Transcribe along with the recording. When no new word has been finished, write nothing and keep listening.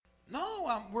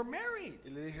we're married. Y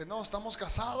le dije, no, estamos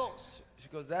casados. She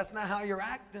goes, that's not how you're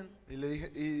acting. Y le dije,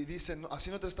 y dice, "No,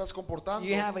 así no te estás comportando."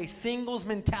 You have a singles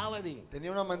mentality.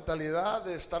 Tenía una mentalidad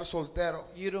de estar soltero.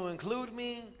 You don't include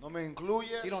me. No me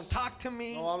incluyes. You don't talk to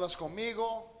me. No hablas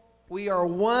conmigo. We are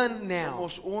one now.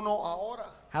 Somos uno ahora.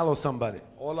 Hello, somebody.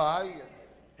 Hola alguien.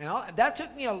 And that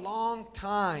took me a long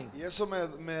time Y eso me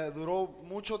duró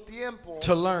mucho tiempo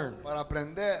to learn. para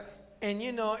aprender. And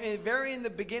you know, very in the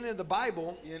beginning of the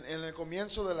Bible, Y en el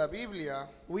comienzo de la Biblia,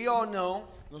 we all know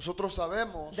nosotros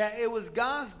sabemos that it was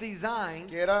God's design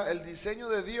que era el diseño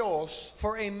de Dios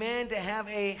for a man to have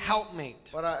a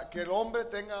helpmate, para que el hombre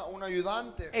tenga un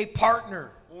ayudante, a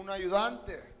partner, un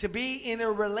ayudante, to be in a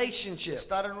relationship.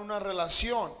 estar en una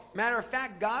relación. Matter of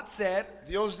fact, God said,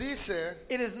 Dios dice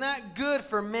it is not good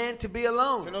for man to be que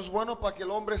alone, no es bueno para que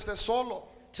el hombre esté solo,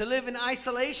 to live in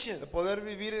isolation. de poder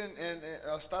vivir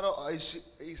estar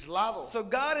aislado. So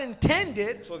God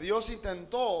intended So Dios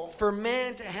intentó for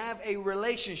man to have a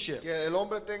relationship que el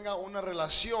hombre tenga una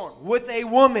relación with a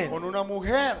woman. con una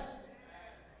mujer.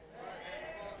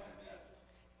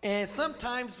 And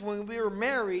sometimes when we were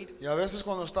married, Y a veces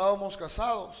cuando estábamos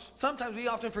casados, sometimes we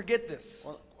often forget this,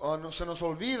 se nos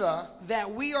olvida that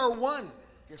we are one,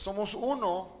 que somos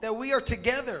uno, that we are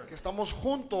together. que estamos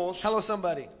juntos. Hello,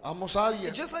 somebody. Amamos a alguien.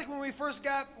 And just like when we first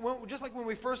got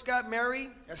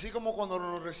married, Así como cuando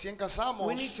nos recién casamos,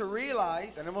 we need to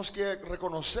realize tenemos que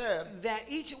reconocer that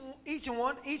each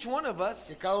one of que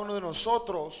us, cada uno de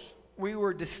nosotros we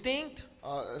were distinct,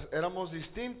 éramos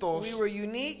distintos, we were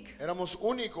unique, éramos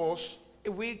únicos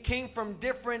we came from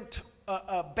different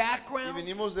y backgrounds.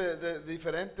 venimos de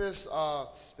diferentes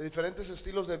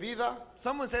estilos de vida.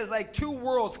 Someone says like two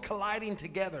worlds colliding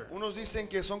together. Unos dicen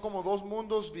que son como dos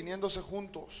mundos viniéndose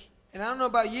juntos. And I don't know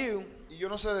about you, Y yo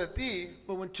no sé de ti,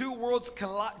 but when two worlds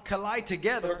collide pero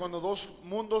together, cuando dos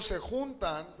mundos se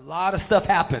juntan, a lot of stuff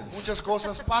happens. muchas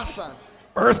cosas pasan.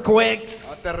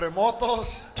 Earthquakes,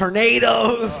 Terremotos,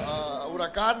 tornadoes,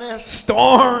 huracanes,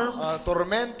 storms,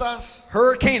 tormentas,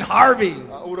 Hurricane Harvey.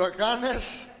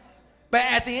 huracanes. But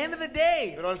at the end of the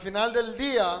day, Pero al final del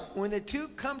día, when the two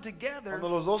come together, cuando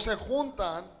los dos se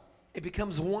juntan, it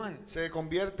becomes one. se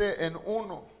convierte en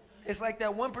uno. It's like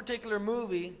that one particular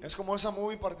movie Es como esa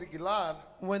movie particular,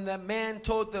 when the man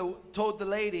told the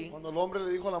lady, cuando el hombre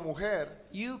le dijo a la mujer,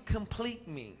 "You complete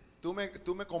me." tú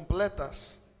me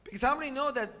completas. Because how many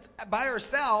know that by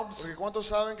ourselves Porque ¿cuántos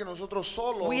saben que nosotros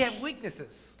solos we have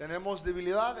weaknesses? tenemos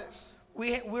debilidades?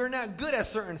 We're not good at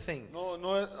certain things. No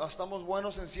estamos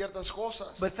buenos en ciertas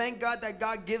cosas. But thank God that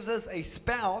God gives us a Pero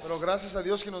spouse gracias a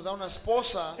Dios que nos da una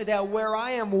esposa, that where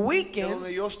I am que weakened,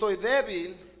 donde yo estoy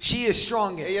débil, she is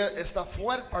strong in, ella está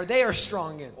fuerte or they are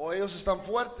strong in. o ellos están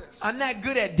fuertes. I'm not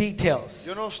good at details.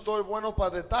 Yo no estoy bueno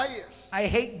para detalles. I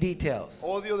hate details.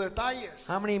 Odio detalles.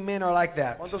 How many men are like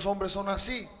that? ¿Cuántos hombres son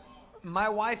así? My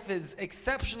wife is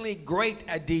exceptionally great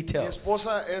at Mi details.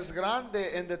 esposa es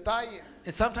grande en detalle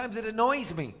And sometimes it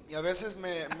annoys me. y a veces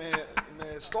me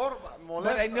estorba, me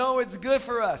But I molesta. know it's good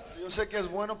for us Yo sé que es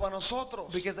bueno para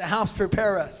nosotros because it helps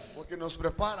prepare us. porque nos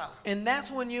prepara. And that's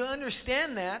when you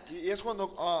understand that, Y es cuando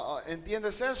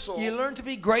entiendes eso you learn to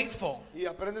be grateful y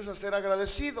aprendes a ser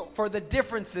agradecido for the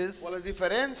differences por las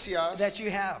diferencias that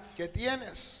you have. que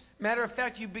tienes. Matter of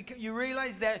fact, you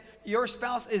realize that your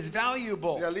spouse is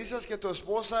valuable Realizas que tu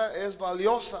esposa es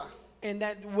valiosa and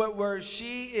that where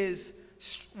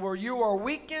you are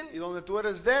weakened, y donde tú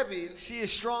eres débil, she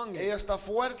is strong in. ella está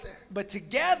fuerte. But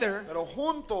together, Pero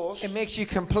juntos it makes you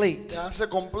complete. te hace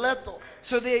completo.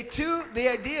 So the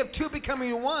idea of two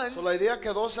becoming one So, la idea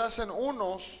que dos se hacen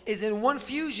unos is in one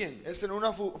fusion es en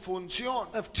una función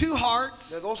of two hearts,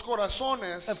 de dos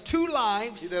corazones of two y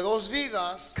lives de dos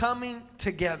vidas coming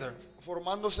together.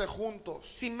 formándose juntos.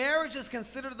 See, marriage is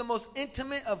considered the most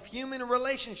intimate of human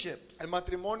relationships. El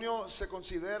matrimonio se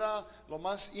considera lo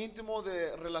más íntimo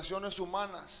de relaciones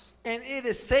humanas And it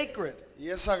is sacred. y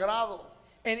es sagrado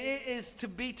And it is to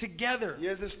be together. y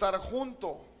es de estar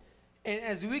junto. And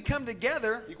as we come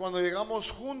together, Y cuando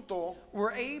llegamos juntos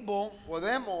we're able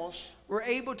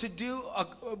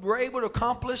to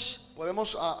accomplish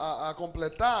podemos a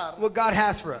completar what God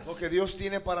has for lo us. que Dios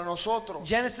tiene para nosotros.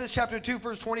 Genesis chapter 2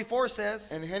 verse 24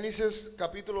 says, En Génesis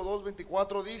capítulo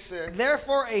 2:24 dice,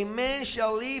 "Therefore a man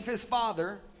shall leave his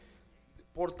father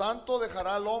por tanto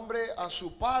dejará al hombre a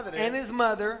su padre and his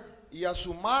mother y a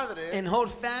su madre and hold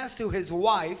fast to his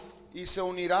wife, y se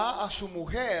unirá a su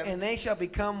mujer and they shall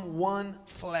become one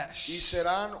y flesh."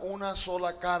 serán una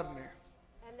sola carne.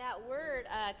 And that word,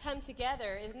 come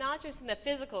together, is not just in the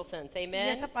physical sense, Y amen?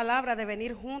 esa palabra de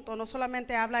venir juntos no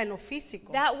solamente habla en lo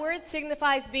físico. That word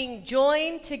signifies being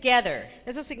joined together.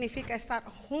 Eso significa estar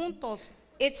juntos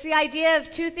It's the idea of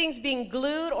two things being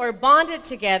glued or bonded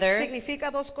together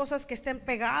significa dos cosas que estén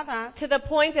pegadas to the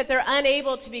point that they're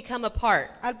unable to become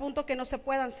apart. al punto que no se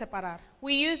puedan separar.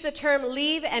 We use the term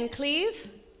leave and cleave.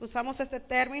 Usamos este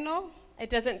término, It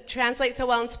doesn't translate so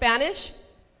well in Spanish.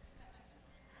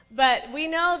 But we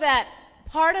know that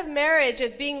part of marriage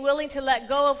is being willing to let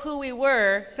go of who we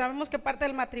were. sabemos que parte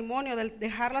del matrimonio, del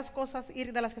dejar las cosas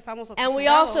ir de las que estamos And we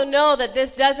also acostumbrados. know that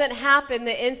this doesn't happen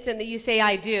the instant that you say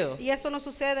I do. Y eso no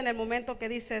sucede en el momento que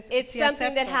dices, It's sí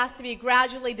something that acepto. has to be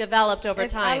gradually developed over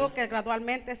Es time. algo que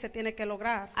gradualmente se tiene que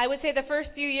lograr. I would say the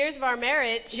first few years of our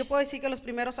marriage, Yo puedo decir que los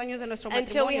primeros años de nuestro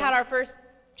until we had matrimonio, our first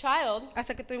child,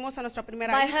 hasta que tuvimos a nuestra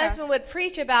primera my hija, husband would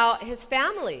preach about his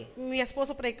family. mi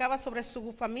esposo predicaba sobre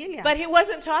su familia. But he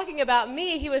wasn't talking about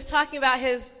me, he was talking about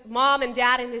his mom and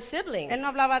dad and his siblings. Él no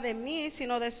hablaba de mí,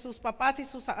 sino de sus papás y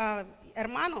sus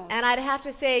hermanos. And I'd have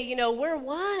to say, you know, we're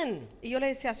one. Y yo le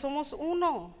decía, somos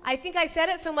uno. I think I said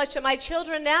it so much that my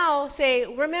children now say,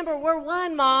 remember, we're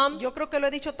one, Mom. Yo creo que lo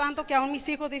he dicho tanto que aún mis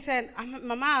hijos dicen,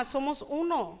 mamá, somos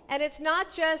uno. And it's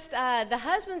not just the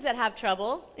husbands that have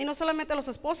trouble. Y no solamente los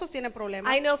esposos tienen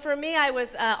problemas. I know for me, I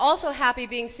was also happy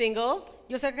being single.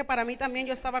 Yo sé que para mí también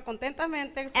yo estaba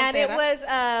contentamente And it soltera. was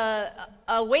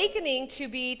awakening to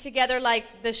be together, like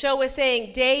the show was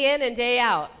saying, day in and day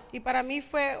out. Y para mí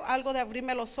fue algo de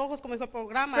abrirme los ojos, como dijo el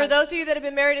programa. For those of you that have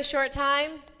been married a short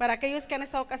time, Para aquellos que han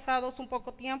estado casados un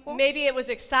poco tiempo, maybe it was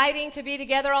exciting to be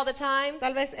together all the time,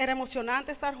 tal vez era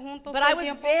emocionante estar juntos but todo I el was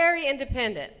tiempo, very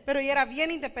independent. pero yo era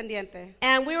bien independiente.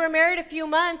 And we were married a few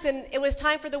months, and it was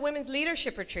time for the women's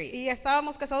leadership retreat. Y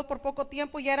estábamos casados por poco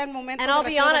tiempo y ya era el momento And del I'll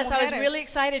be retiro de honest, I was mujeres. really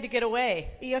excited to get away.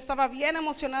 Y yo estaba bien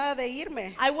emocionada de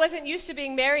irme. I wasn't used to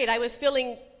being married. I was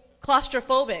feeling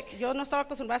claustrophobic. Yo no estaba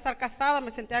acostumbrada a estar casada, me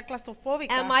sentía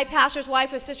claustrofóbica. And my pastor's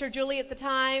wife was Sister Julie at the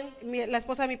time. La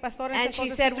esposa de mi pastor en ese And she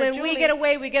entonces, said, Sister when we Julie, get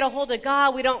away, we get a hold of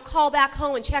God. We don't call back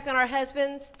home and check on our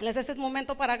husbands. les este es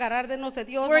momento para agarrarnos de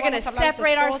Dios, We're no going to vamos a hablar de sus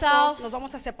separate esposos, ourselves. nos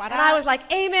vamos a separar. And I was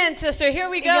like, amen, sister, here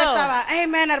we y yo go. estaba,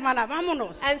 amen, hermana,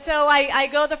 vámonos. And so I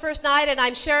go the first night, and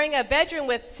I'm sharing a bedroom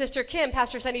with Sister Kim,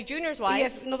 Pastor Sonny Jr.'s Y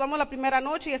wife. nos vamos la primera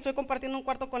noche y estoy compartiendo un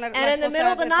cuarto con la And in the esposa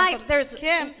middle of the del night, pastor there's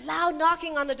Kim. loud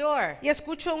knocking on the door. Y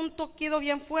escucho un toquido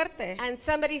bien fuerte. And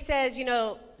somebody says, you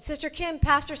know, Sister Kim,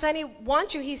 Pastor Sonny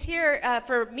wants you. He's here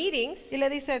for meetings. Y le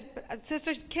dice,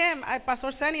 Sister Kim,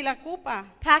 Pastor Sunny la ocupa.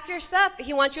 Pack your stuff.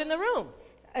 He wants you in the room.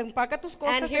 Empaca tus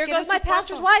cosas. And te here quiero goes en my su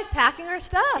pastor's cuarto. wife packing her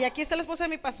stuff. Y aquí está la esposa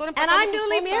de mi pastor And empacando I'm sus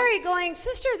newly cosas. married going,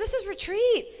 sister, this is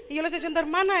retreat. Y yo le estoy diciendo,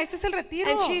 hermana, este es el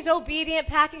retiro. And she's obedient,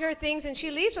 packing her things, and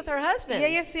she leaves with her Y husband.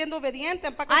 ella siendo obediente,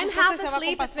 empaca I'm sus half cosas y se va con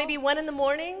asleep. It's pastor. maybe 1 in the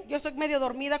morning. Yo soy medio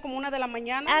dormida como 1 de la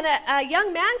mañana. And a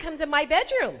young man comes in my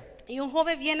bedroom. Y un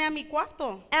joven viene a mi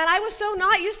cuarto. And I was so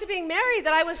not used to being married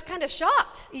that I was kind of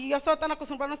shocked. Y yo estaba tan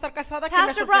acostumbrada a no estar casada que me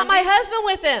Pastor brought my sorprendí. husband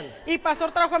with him. Y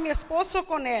pastor trajo a mi esposo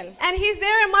con él. And he's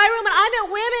there in my room, and I'm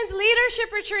at women's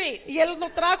leadership retreat. Y él lo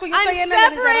trajo. Yo I'm estoy en el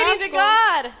separated to liderazgo.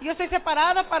 God. Yo soy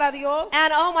separada para Dios.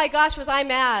 And oh my gosh, was I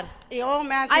mad. Y oh,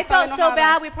 man, sí I estaba felt so enojada.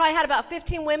 bad. We probably had about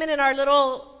 15 women in our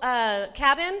little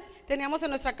cabin, Teníamos en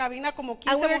nuestra cabina como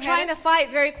 15 and we were trying to mujeres. fight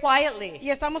very quietly. Y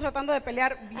estábamos tratando de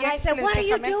pelear And bien I said, what are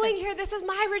you silenciosamente. doing here? This is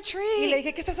my Y le retreat.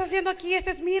 dije, ¿qué estás haciendo aquí? Este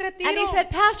es mi retiro. And he said,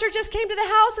 Pastor just came to the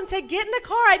house and said, get in the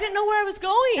car. I didn't know where I was El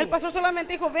going. pastor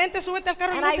solamente dijo, vente, súbete al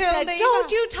carro. Y And no I sé a said, dónde don't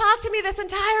iba. you talk to me this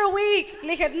entire week.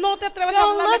 Le dije, no te atrevas a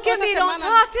Don't hablarme look toda at esta me. Don't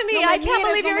semana. talk to me. No me I can't mires,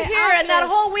 believe no you're me here. And that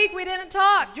hables. whole week we didn't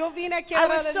talk. Yo vine aquí a I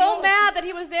hablar was de so Dios. mad that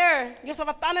he was there Yo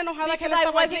estaba tan enojada que él because I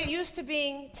estaba wasn't allí. used to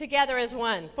being together as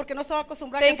one. Porque no estaba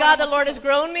acostumbrada Thank que God the fuéramos Lord uno. has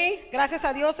grown me. Gracias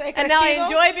a Dios he And now I crecido.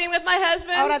 enjoy being with my Ahora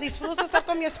husband. disfruto estar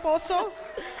con mi esposo.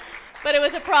 But it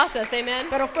was a process, amen.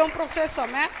 Pero fue un proceso,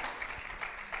 amén.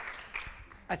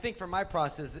 I think for my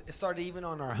process, it started even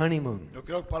on our honeymoon. Yo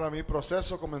creo que para mi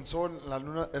proceso comenzó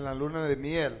en la luna de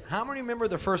miel. How many remember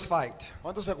the first fight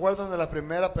 ¿Cuántos se acuerdan de la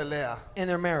primera pelea in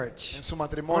their marriage? en su How many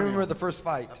matrimonio? remember the first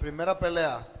fight? La primera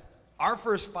pelea. Our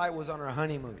first fight was on our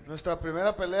honeymoon. Nuestra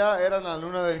primera pelea era en la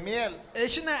luna de miel. It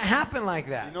shouldn't happen like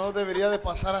Y that. no debería de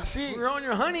pasar así. We were on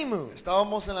your honeymoon.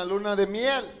 Estábamos en la luna de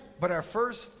miel. But our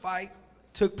first fight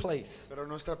took place. Pero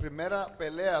nuestra primera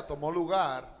pelea tomó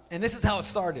lugar. And this is how it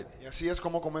started. Y así es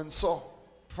como comenzó.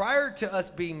 Prior to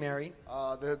us being married,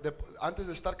 Antes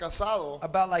de estar casado,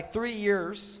 about like 3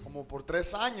 years como por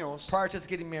 3 años, prior to us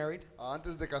getting married,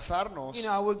 antes de casarnos, you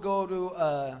know, I would go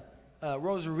to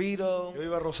Rosarito, Yo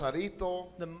iba a Rosarito,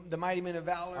 the Mighty Men of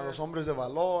a Valor. los hombres de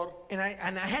valor. And I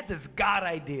had this God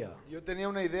idea. Yo tenía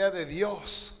una idea de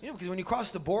Dios. You know, because when you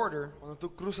cross the border, Cuando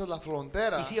tú cruzas la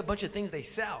frontera, you see a bunch of things they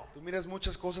sell. tú miras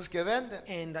muchas cosas que venden.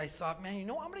 And I thought, man, you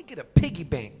know, I'm going to get a piggy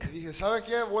bank. Y dije, ¿sabe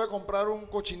qué? Voy a comprar un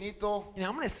cochinito You know,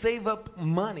 I'm going to save up y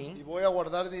money, voy a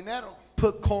guardar dinero.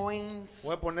 put coins,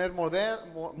 Voy a poner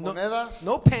monedas.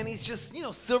 no pennies, just, you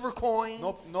know, silver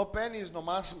coins, No pennies,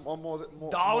 nomás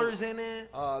dollars in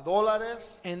it.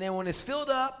 dólares. And then when it's filled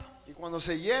up, Y cuando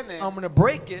se llene, I'm going to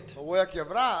break it. lo voy a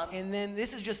quebrar. And then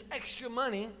this is just extra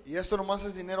money. Y esto nomás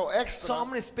es dinero So extra. I'm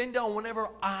going to spend it on whenever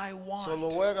I want. Solo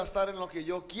voy a gastar en lo que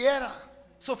yo quiera.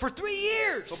 So for 3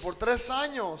 years, So, por 3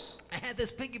 años I had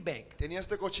this piggy bank. tenía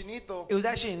este cochinito. It was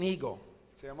actually an eagle.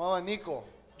 Se llamaba Nico.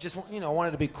 Just, you know, I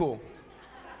wanted to be cool.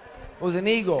 It was an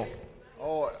eagle.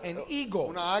 Oh, An eagle.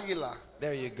 Una águila.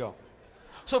 There you go.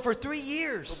 So for 3 So,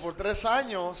 years, por 3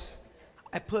 años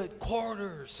I put le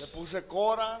quarters, puse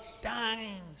coras,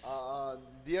 dimes,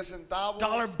 10 centavos,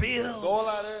 dollar bills.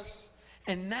 dólares.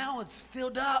 And now it's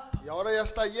filled up. Y ahora ya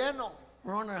está lleno.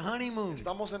 We're on our honeymoon.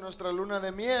 Estamos en nuestra luna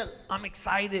de miel. I'm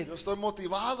excited. Yo estoy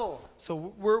motivado. So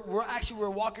we're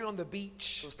walking on the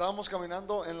beach, So, estábamos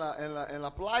caminando en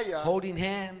la playa, holding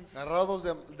hands. agarrados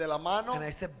de la mano. And I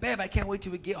said, babe, I can't wait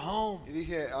till we get home. Y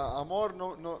dije, amor,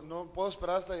 no puedo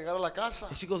esperar hasta llegar a la casa.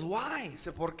 And she goes, why?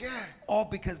 Dice, ¿por qué? Oh,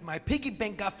 because my piggy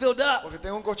bank got filled up. Porque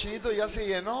tengo un cochinito y ya se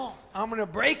llenó. I'm going to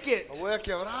break it. Lo voy a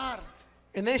quebrar.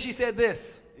 And then she said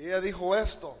this. Y ella dijo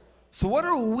esto. So what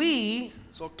are we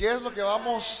So, ¿qué es lo que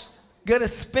vamos, going to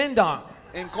spend on?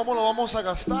 en cómo lo vamos a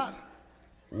gastar?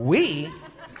 We?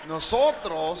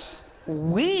 Nosotros,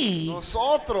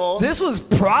 This was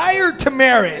prior to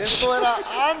marriage. esto era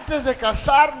antes de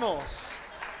casarnos.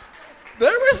 There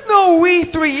was no we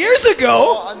 3 years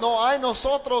ago. No hay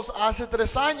nosotros hace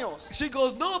 3 años. She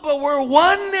goes, no, but we're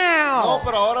one No, now.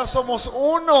 pero ahora somos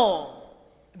uno.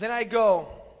 Then I go,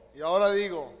 Y ahora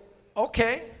digo,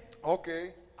 okay, ok,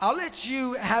 I'll let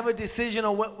you have a decision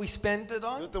on what we spend it yo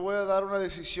on. te voy a dar una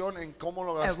decisión en cómo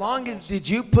lo As long gastamos. as, did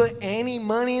you put any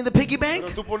money in the piggy bank?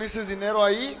 Pero tú poniste dinero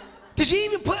ahí. Did you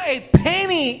even put a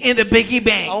penny in the piggy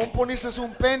bank? Aún poniste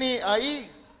un penny ahí.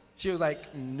 She was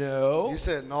like, no.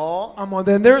 Dice, no. I'm on,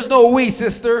 then there's no we,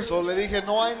 sister. So le dije,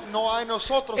 no hay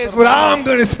nosotros. It's what hermano. I'm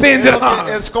going to spend it on.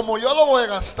 Es como yo lo voy a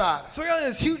gastar. So we got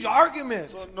this huge argument.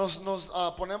 So, nos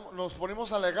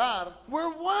ponemos a alegar. We're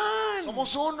one.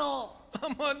 Somos uno.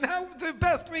 I'm on, now the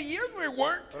past 3 years we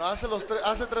weren't. Pero hace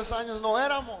 3 años no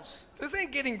éramos. This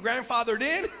ain't getting grandfathered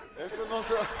in. Eso no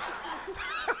se.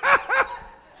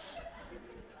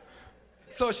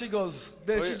 So she goes,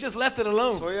 then she Oye, just left it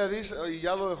alone. So ella dice, y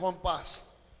ya lo dejó en paz.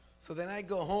 So then I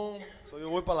go home So yo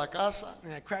voy para la casa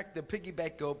and I crack the piggy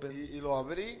bank open. y lo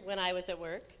abrí. When I was at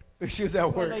work. She was at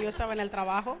work. Cuando yo estaba en el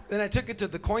trabajo, Then I took it to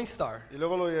the Coinstar. Y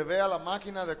luego lo llevé a la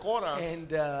máquina de coras.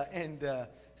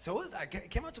 So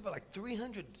it came out to about like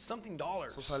 $300 something.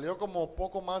 So salió como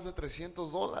poco más de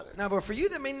 $300. Now, but for you,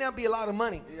 that may not be a lot of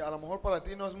money. Y a lo mejor para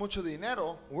ti no es mucho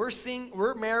dinero.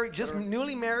 We're married, just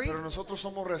newly married, Pero nosotros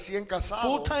somos recién casados.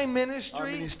 full-time Al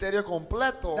ministry. ministerio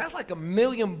completo. That's like $1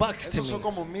 million to Esos son me.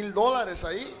 como $1,000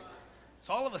 ahí.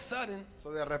 So all of a sudden,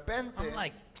 So de repente, I'm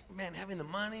like, man, having the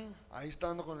money. ahí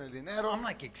estando con el dinero, I'm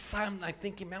like excited. I'm like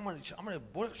thinking, man,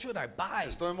 what should I buy?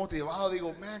 estoy motivado.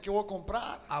 Digo, man, ¿qué voy a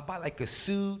comprar? I'll buy like a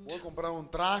suit, Voy a comprar un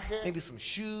traje, maybe some a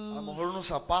shoes. lo mejor unos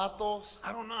zapatos.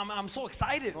 I don't know. I'm so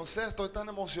excited. No sé, estoy tan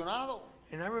emocionado.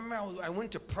 And I remember I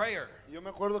went to prayer. Y yo me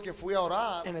acuerdo que fui a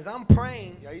orar. And as I'm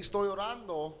praying, Y ahí estoy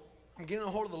orando. I'm getting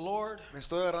a hold of the Lord. Me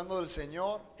estoy agarrando del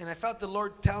Señor. And I felt the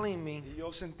Lord telling me, Y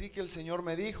yo sentí que el Señor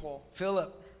me dijo,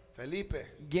 Philip, Felipe,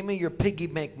 give me your piggy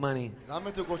bank money.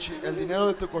 dame el dinero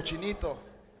de tu cochinito.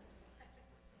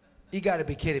 You got to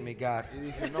be kidding me, God.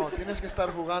 Y dije, no, tienes que estar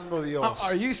jugando, Dios.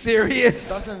 Are you ¿Estás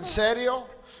serious? en serio?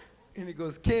 And he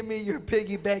goes, give me your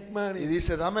piggy bank Y money.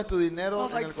 dice, dame tu I dinero was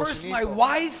en like, el first my cochinito.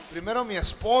 wife, Primero mi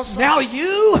esposa. now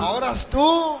you? Ahora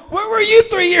tú. Where were you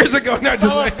 3 years ago? No, just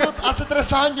Estabas tú like- hace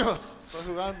 3 años. Estoy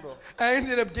jugando. I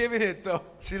ended up giving it though.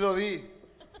 Sí lo di.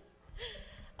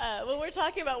 When we're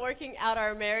talking about working out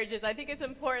our marriages, I think it's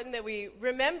important that we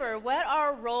remember what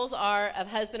our roles are of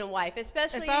husband and wife,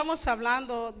 especially estábamos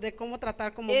hablando de cómo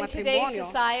tratar como in today's matrimonio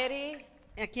society.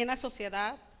 aquí en la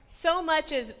sociedad. So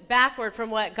much is backward from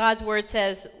what God's word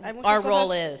says Hay muchas our role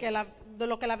cosas is. que de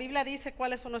lo que la Biblia dice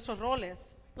cuáles son nuestros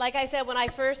roles. Like I said, when I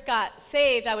first got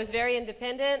saved, I was very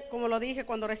independent. Como lo dije,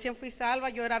 cuando recién fui salva,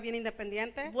 yo era bien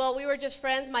independiente. Well, we were just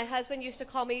friends. My husband used to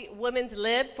call me Women's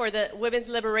Lib for the women's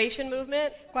liberation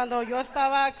movement. Cuando yo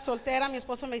estaba soltera, mi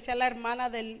esposo me decía la hermana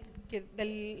del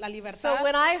de la So libertad.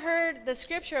 when I heard the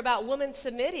scripture about women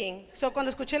submitting, So,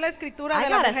 cuando escuché la escritura I de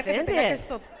la got mujer que se tenía que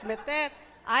offended. someter,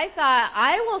 I thought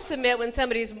I will submit when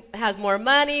somebody has more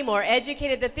money, more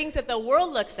educated, the things that the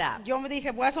world looks at. yo me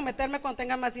dije, voy a someterme cuando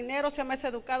tenga más dinero, sea más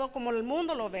educado como el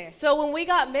mundo lo ve. So when we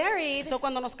got married, So,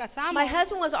 cuando nos casamos, my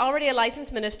husband was already a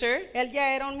licensed minister, él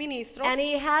ya era un ministro and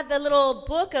he had the little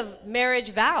book of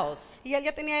marriage vows. y él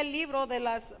ya tenía el libro de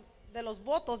los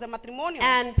votos de matrimonio.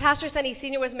 And Pastor Sonny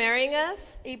Sr. was marrying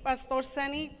us. Y Pastor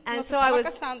Seni And nos so I estaba was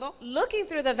casando. looking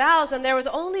through the vows, and there was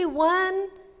only one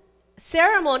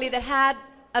ceremony that had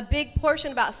a big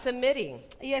portion about submitting.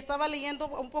 Y estaba leyendo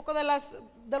un poco de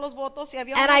los votos y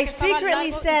había And uno I que estaba al secretly lado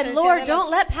y said, se decía Lord, de don't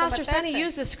la- let Pastor Sonny someterse.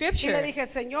 use the Y scripture. le dije,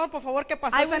 Señor, por favor, que I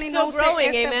Pastor was Seni still no use growing,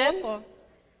 este amen. voto.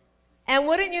 And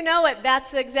wouldn't you know it,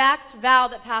 that's the exact vow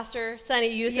that Pastor Sonny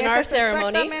used Y in our ese es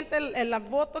ceremony. exactamente el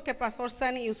voto que Pastor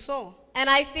Seni usó. And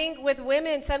I think with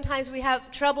women, sometimes we have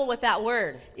trouble with that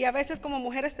word. Y a veces como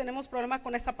mujeres tenemos problemas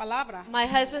con esa palabra. My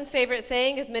husband's favorite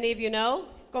saying, as many of you know,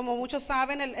 Como muchos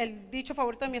saben, el dicho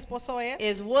favorito de mi esposo es,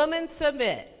 is woman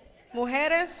submit.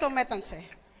 mujeres, sométanse.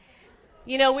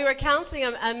 You know, we were counseling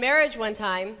a marriage one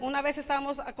time, Una vez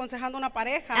estábamos aconsejando una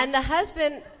pareja and the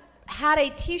husband had a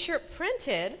t-shirt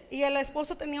printed y el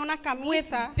esposo tenía una with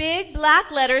camisa big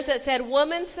black letters that said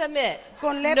woman submit.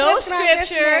 con No letras grandes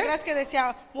scripture. negras que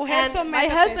decía, mujer, And my sométate.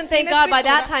 husband, sin thank God, by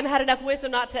that escritura. time had enough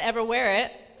wisdom not to ever wear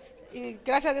it. Y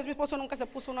gracias a Dios mi esposo nunca se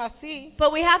puso uno así.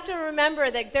 But we have to remember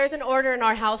that there's an order in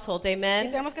our households, Y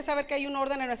amen? tenemos que saber que hay un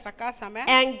orden en nuestra casa, amén.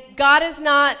 And God is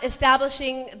not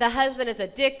establishing the husband as a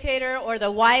dictator or the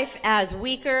wife as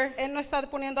weaker. Él no está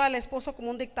poniendo al esposo como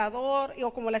un dictador o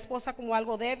como la esposa como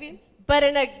algo débil. But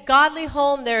in a godly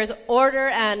home, there is order,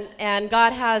 and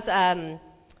God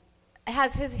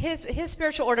has his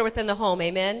spiritual order within the home,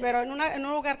 amen? Pero en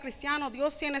un lugar cristiano,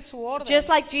 Dios tiene su orden. Just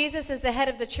like Jesus is the head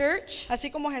of the church,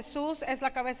 Así como Jesús es la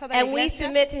cabeza de la and we iglesia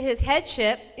submit to his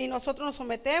headship, y nosotros nos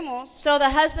sometemos, so the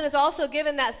husband is also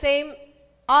given that same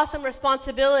awesome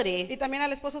responsibility y también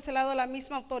al esposo se le ha dado la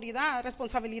misma autoridad,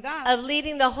 responsabilidad of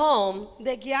leading the home,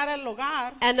 de guiar el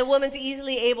hogar. and the woman's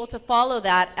easily able to follow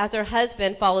that as her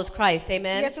husband follows Christ, Y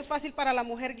amen? eso es fácil para la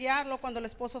mujer guiarlo cuando el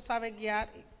esposo sabe guiar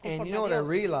And conforme you know a what I Dios.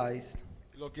 realized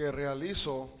Lo que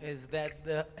realizo is that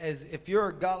as if you're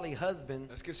a godly husband,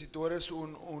 es que si tú eres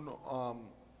un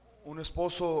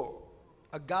esposo,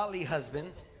 a godly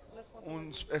husband,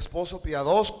 un esposo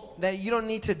piadoso, that you don't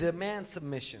need to demand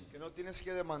submission. que no tienes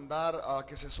que demandar a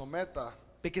que se someta,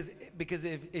 Because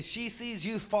if she sees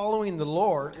you following the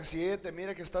Lord, porque si ella te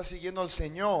mira que estás siguiendo al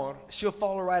Señor, she'll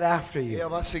follow right after ella you.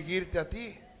 va a seguirte a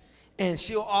ti. And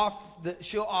she'll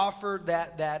offer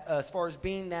that as far as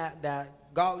being that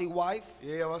godly wife Y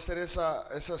ella va a ser esa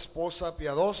esposa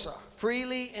piadosa,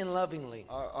 freely and lovingly.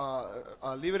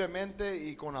 libremente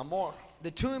y con amor. The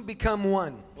two become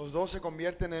one. Los dos se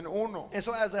convierten en uno. And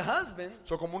so as a husband,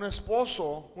 So, como un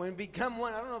esposo, when we become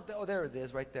one, I don't know if there it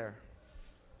is right there.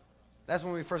 That's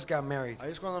when we first got married. ahí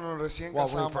es cuando nos recién Well,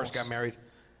 when we casamos. first got married.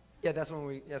 Yeah, that's when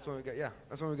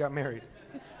we got married.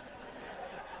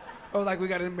 Oh, like we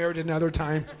got married another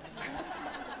time.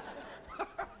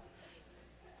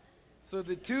 So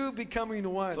the two becoming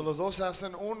one. So, los dos se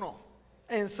hacen uno.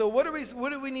 And so what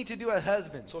do we need to do as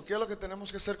husbands? So, ¿qué es lo que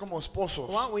tenemos que hacer como esposos?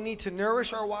 Well, we need to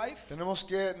nourish our wife Tenemos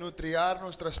que nutriar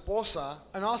nuestra esposa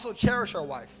and also cherish our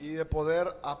wife. y de poder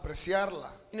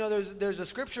apreciarla. You know, there's a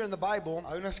scripture in the Bible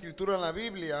Hay una escritura en la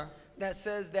Biblia that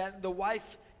says that the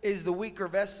wife is the weaker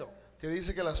vessel. que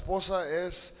dice que la esposa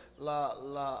es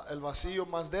el vacío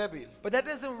más débil. But that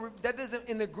doesn't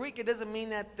in the Greek it doesn't mean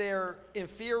that they're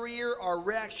inferior or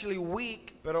we're actually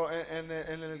weak. Pero en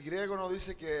el griego no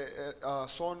dice que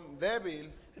son débil,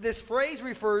 This phrase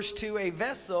refers to a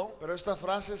vessel pero esta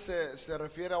frase se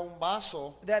refiere a un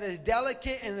vaso that is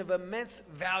delicate and of immense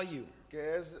value.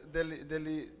 que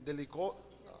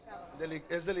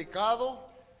es delicado.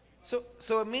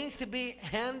 So it means to be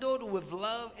handled with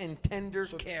love and tender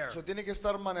care. So tiene que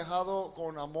estar manejado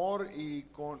con amor y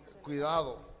con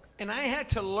cuidado. And I had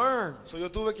to learn. So yo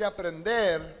tuve que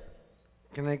aprender.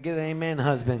 Can I get an amen,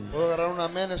 husbands? Puedo agarrar un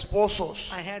amén,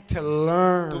 esposos. I had to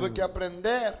learn. Tuve que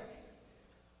aprender.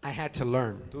 I had to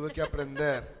learn. Tuve que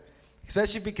aprender.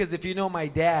 Especially because if you know my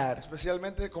dad,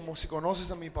 Especialmente como si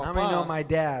conoces a mi how many know papá. my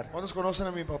dad? ¿Cuántos conocen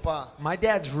a mi papá? My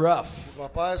dad's rough. Mi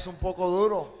papá es un poco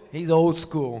duro. He's old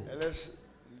school. Él es,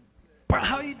 But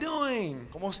how you doing?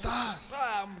 ¿cómo estás?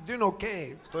 I'm doing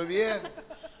okay. Estoy bien.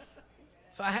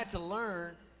 So I had to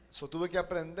learn So tuve que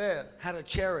aprender how to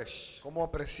cherish, cómo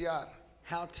apreciar,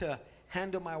 how to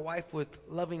handle my wife with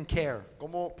loving care.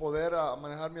 cómo poder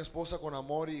manejar a mi esposa con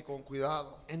amor y con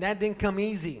cuidado. And that didn't come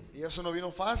easy. Y eso no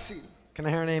vino fácil. Can I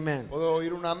hear an amen? Puedo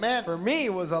oír un amén. For me,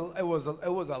 it was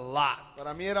a lot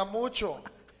Para mí era mucho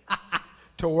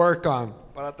to work on.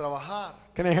 para trabajar.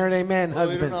 Can I hear an amen, Puedo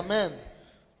oír un husband? amén.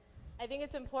 I think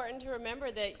it's important to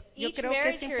remember that Yo each creo que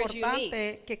marriage es here is unique.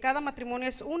 importante que cada matrimonio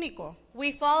es único.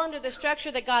 We fall under the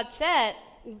structure that God set,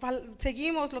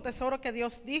 Seguimos lo tesoro que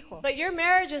Dios dijo. but your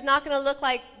marriage is not going to look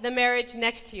like the marriage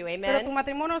next to you. Pero tu Amen.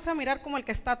 matrimonio no se va a mirar como el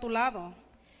que está a tu lado.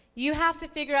 You have to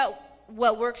figure out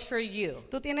what works for you.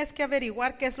 Tú tienes que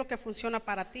averiguar qué es lo que funciona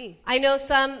para ti. I know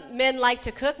some men like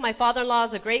to cook. My father-in-law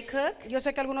is a great cook. Yo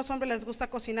sé que a algunos hombres les gusta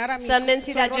cocinar, a mí Some men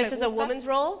see that suegro le just as a gusta, woman's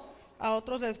role. a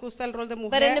otros les gusta el rol de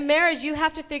But in a mujer. marriage, you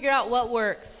have to figure out what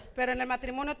works. Pero en el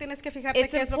matrimonio tienes que fijarte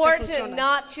It's qué es lo que important funciona.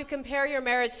 not to compare your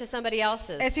marriage to somebody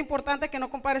else's. Es importante que no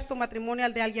compares tu matrimonio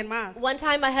al de alguien más. One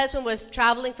time, my husband was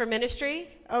traveling for ministry,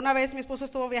 Una vez mi esposo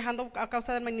estuvo viajando a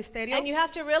causa del ministerio and you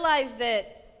have to realize that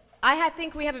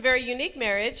think we have a very unique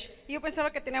marriage y yo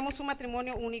pensaba que teníamos un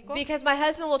matrimonio único because my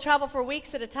husband will travel for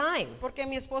weeks at a time. porque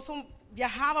mi esposo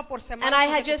viajaba por semanas And I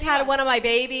had just had one of my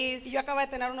babies, y yo acababa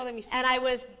de tener uno de mis hijos and I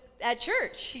was at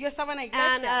church. y yo estaba en la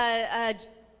And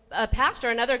iglesia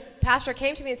another pastor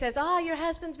came to me and says, "Oh, your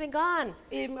husband's been gone.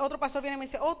 y otro pastor viene y me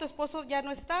dice, oh, tu esposo ya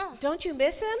no está, Don't you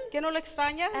miss him?" ¿qué no lo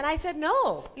extrañas? And I said,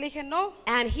 "No." Le dije, no,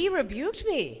 And he rebuked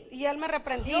me. y él me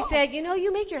reprendió. He said, "You know,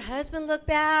 you make your husband look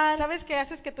bad. ¿Sabes qué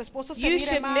haces que tu esposo se You mire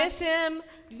should mal? miss him."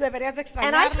 Deberías de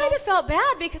And I extrañarlo. kind of felt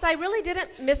bad because I really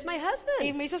didn't miss my Y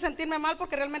husband. me hizo sentirme mal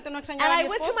porque realmente no And extrañaba a I mi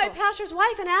went to esposo. my pastor's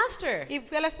wife and asked her, Y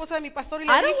fui a la esposa de mi pastor y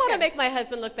le "I don't want to dije, make my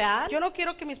husband look bad, yo no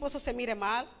quiero que mi esposo se mire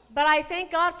mal, but I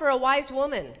thank God for a wise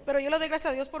woman pero yo le doy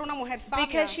gracias a Dios por una mujer sabia.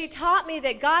 because she taught me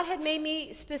that God had made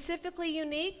me specifically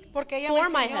unique Porque ella me for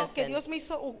my enseñó que husband. Dios me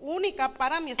hizo única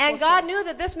para mi esposo. And God knew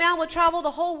that this man would travel the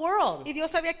whole world. Y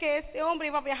Dios sabía que este hombre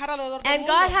iba a viajar alrededor del And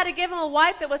mundo. God had to give him a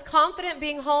wife that was confident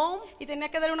being home, Y tenía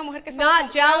que darle una mujer que estaba not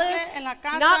confiable jealous, en la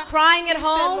casa, not crying sin at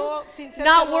home, sin ser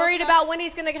not celosa, worried about when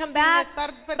he's going to come sin back,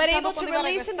 estar but pensando able to cuándo iba a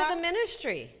release him to regresar. the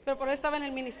ministry. Pero por eso estaba en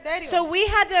el ministerio. So we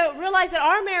had to realize that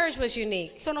our marriage was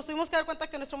unique. So nos tuvimos que dar cuenta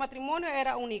que nuestro matrimonio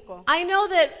era único. I know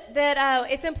that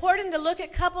it's important to look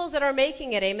at couples that are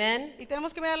making it, amen? Y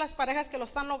tenemos que ver a las parejas que lo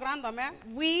están logrando, amén.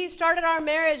 We started our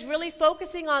marriage really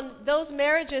focusing on those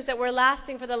marriages that were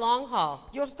lasting for the long haul.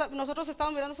 Nosotros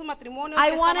estábamos mirando sus matrimonios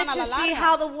I que wanted estaban a la to see larga.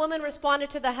 how the woman responded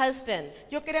to the husband.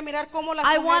 Yo quería mirar cómo las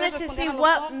I mujeres wanted to respondían see a los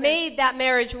what hombres. made that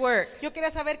marriage work. Yo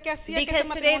quería saber qué hacía que Because ese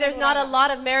today matrimonio there's not a durara.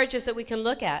 lot of marriages that we can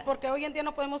look at. Porque hoy en día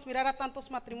no podemos mirar a tantos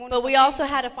matrimonios But we así. also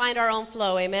had to find our own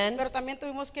flow, amen? Pero también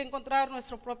tuvimos que encontrar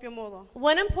nuestro propio modo.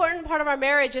 One important part of our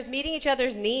marriage is meeting each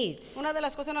other's needs. Una de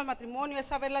las cosas en el matrimonio es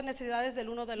saber las necesidades del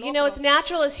uno del You know, otro. it's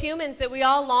natural as humans that we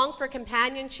all long for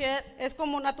companionship. Es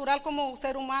como natural como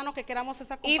ser humano que queramos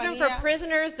esa Even for compañía.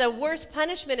 prisoners, the worst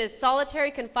punishment is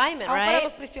solitary confinement, Aún para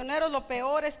los right? prisioneros lo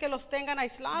peor es que los tengan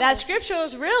aislados. That scripture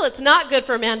is real. It's not good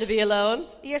for a man to be alone.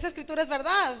 Y esa escritura es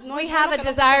verdad. No We es have bueno a que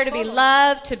el hombre desire esté to be solo.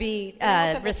 loved, to be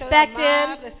Tenemos el deseo de amar,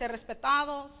 respected. de ser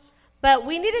respetados. But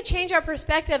we need to change our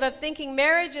perspective of thinking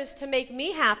marriage is to make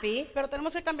me happy Pero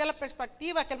tenemos que cambiar la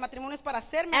perspectiva que el matrimonio es para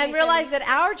hacerme and a mí realize that feliz.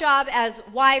 our job as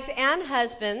wives and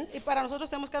husbands Y para nosotros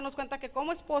tenemos que darnos cuenta que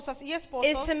como esposas y is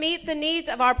esposos, to meet the needs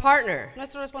of our partner.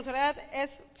 nuestra responsabilidad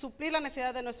es suplir la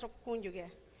necesidad de nuestro cónyuge.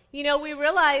 You know, we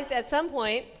realized at some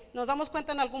point Nos damos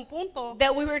cuenta en algún punto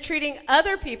that we were treating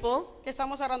other people que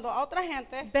estamos agarrando a otra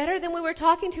gente better than we were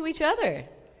talking to each other.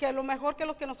 que lo mejor que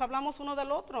los que nos hablamos uno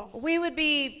del otro. We would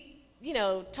be, you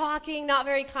know, talking not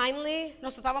very kindly.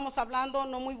 Nos estábamos hablando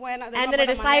no muy buena, de And una then a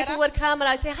buena disciple manera. would come and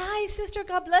I'd say, "Hi, sister,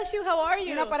 God bless you. How are Y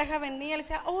you?" una pareja venía y le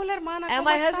decía, hola hermana, And ¿cómo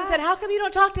my husband estás? said, "How come you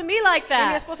don't talk to me like Y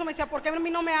mi that?" esposo me decía, ¿por qué a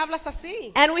mí no me hablas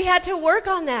así? And we had to work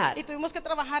on that. Y tuvimos que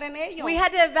trabajar en ello. We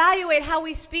had to evaluate how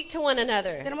we speak to one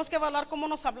another, Tenemos que evaluar cómo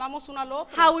nos hablamos uno al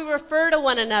otro. how we refer to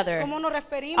one another. Cómo nos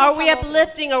referimos Are we al otro.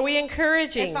 uplifting? Are we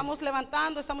encouraging? Estamos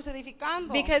levantando, estamos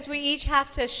edificando. Because we each have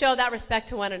to show that respect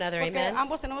to one another. Porque Amen.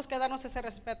 ambos tenemos que darnos ese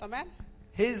respeto, amén.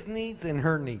 His needs and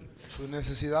her Sus needs.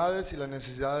 necesidades y las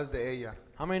necesidades de ella.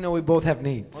 How many know we both have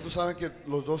 ¿Cuántos needs? saben que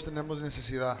los dos tenemos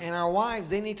necesidad? And our wives,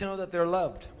 they need to know that they're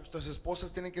loved. Nuestras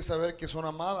esposas tienen que saber que son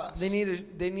amadas. We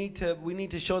need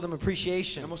to show them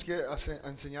appreciation. Tenemos que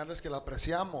enseñarles que la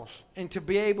apreciamos And to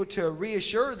be able to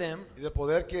reassure them y de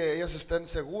poder que ellas estén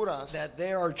seguras that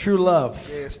they are true love.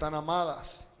 que están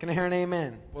amadas. Can I hear an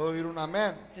amen? Puedo oír un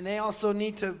amén. And they also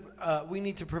need to, we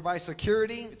need to provide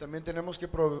security Y también tenemos que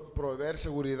proveer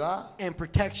seguridad and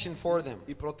protection for them.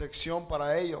 y protección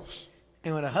para ellos.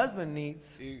 And what a husband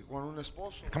needs, Y con un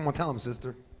esposo. come on, tell him,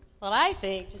 sister. Well, I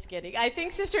think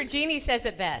Sister Jeannie says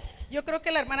it best. Yo creo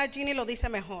que la hermana Ginny lo dice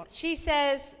mejor. She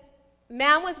says,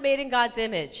 man was made in God's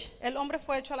image. El hombre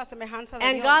fue hecho a la semejanza de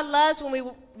And Dios. God loves when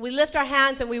we lift our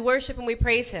hands and we worship and we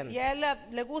praise Him. Y a él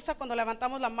le gusta cuando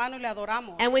levantamos la mano y le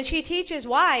adoramos. And when she teaches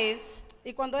wives,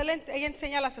 Y cuando ella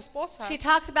enseña a las esposas, she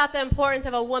talks about the importance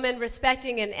of a woman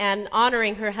respecting and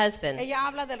honoring her husband. ella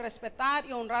habla del respetar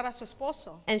y honrar a su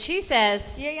esposo. And she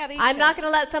says, Y ella dice, I'm not going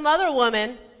to let some other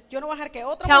woman Yo no voy a dejar que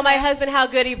otra tell my mujer husband how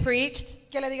good he preached,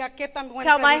 que le diga qué tan buen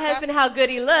tell my predica, husband how good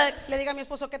he looks. le diga a mi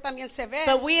esposo que también se ve.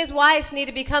 But we as wives need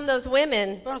to become those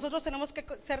women Pero nosotros tenemos que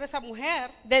ser esa mujer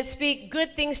that speak good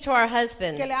things to our que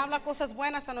husband, le habla cosas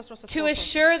buenas a nuestros to esposos,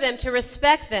 assure them, to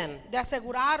respect them, de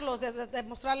asegurarlos, de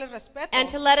mostrarles respeto and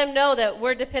to let them know that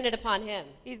we're dependent upon him.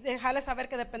 y dejarles saber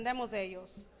que dependemos de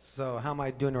ellos. So how am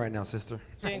I doing right now, sister?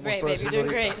 Doing ¿Cómo great, estoy baby, doing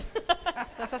haciendo great.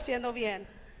 Estás haciendo bien.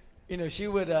 You know, she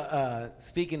would,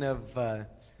 speaking of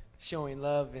showing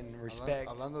love and respect,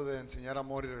 Hablando de enseñar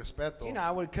amor y respeto, you know,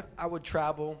 I would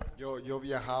travel yo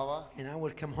viajaba and I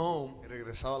would come home. y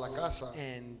regresaba a la casa.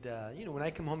 And, you know, when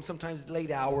I come home, sometimes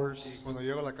late Y hours, cuando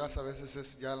llego a la casa a veces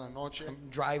es ya en la noche, I'm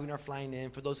driving or flying in.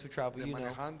 For those who travel, de you know.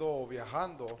 manejando o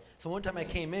viajando. So one time I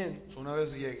came in Una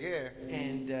vez llegué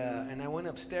and I went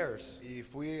upstairs. y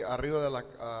fui arriba de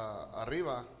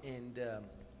arriba. And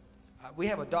we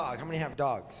have a dog. How many have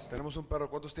dogs? Tenemos un perro.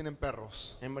 ¿Cuántos tienen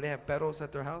perros? Anybody have perros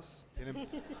at their house? ¿Tienen-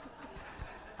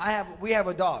 We have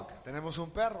a dog, Tenemos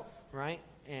un perro. right?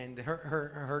 And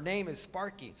her name is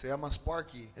Sparky. Se llama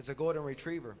Sparky. It's a golden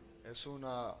retriever. Es un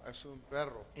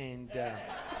perro. And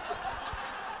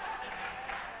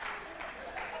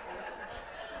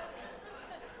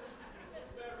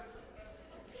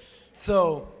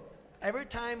so every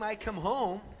time I come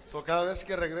home, So cada vez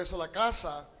que regreso a la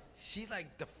casa, she's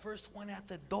like the first one at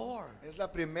the door. es la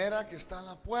primera que está en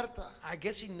la puerta. I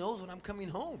guess she knows when I'm coming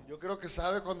home. Yo creo que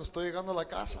sabe cuando estoy llegando a la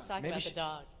casa. Talking Maybe about she- the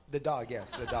dog. The dog,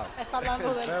 yes, the dog. Está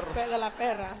hablando de la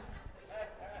perra.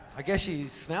 I guess she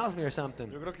smells me or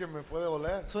something. Yo creo que me puede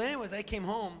oler. So anyways, I came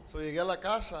home So llegué a la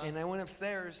casa and I went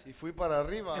upstairs y fui para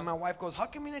arriba. and my wife goes, how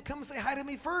come you didn't come and say hi to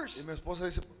me Y first? mi esposa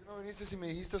dice, ¿por qué no viniste si me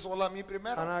dijiste hola a mí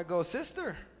primero? And I go,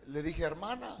 sister, Le dije,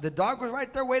 hermana. the dog was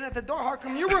right there waiting at the door. How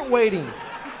come you weren't waiting?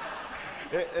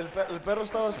 El perro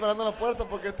estaba esperando en la puerta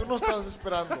porque tú no estabas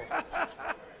esperando.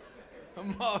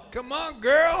 Come on,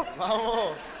 girl.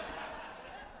 Vamos.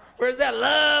 Where's that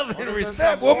love and ¿Dónde está ese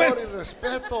respect, amor woman? y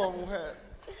respeto, mujer?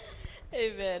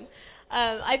 Amen.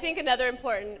 I think another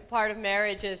important part of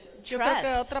marriage is Yo creo que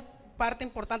trust. otra parte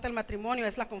importante del matrimonio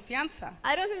es la confianza.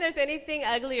 I don't think there's anything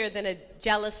uglier than a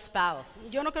jealous spouse.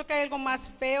 Yo no creo que hay algo más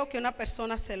feo que una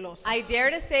persona celosa. I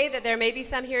dare to say that there may be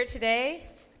some here today,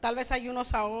 Tal vez hay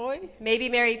unos a hoy, maybe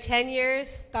married 10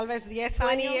 years, tal vez 10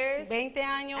 20 años, years, 20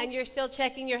 años, and you're still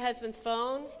checking your husband's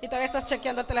phone. y todavía estás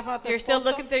chequeando el teléfono de tu You're still esposo,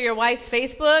 looking through your wife's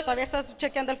Facebook. todavía estás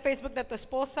chequeando el Facebook de tu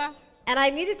esposa. And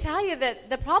I need to tell you that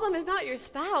the problem is not your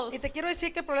spouse. Y te quiero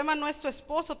decir que el problema no es tu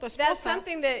esposo, tu That's esposa.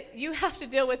 something that you have to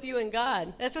deal with you and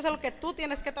God. Eso es algo que tú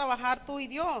tienes que trabajar tú y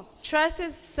Dios. Trust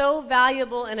is so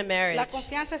valuable in a La marriage.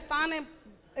 confianza es tan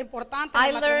importante I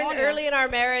en el learned matrimonio. early in our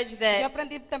marriage Yo that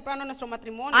aprendí temprano en nuestro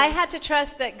matrimonio. I had to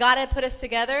trust that God had put us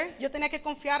together. Yo tenía que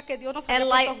confiar que Dios nos And había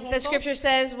like puesto the juntos. scripture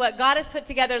says, what God has put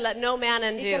together, let no man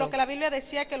Y que lo undo. que la Biblia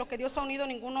decía, que lo que Dios ha unido,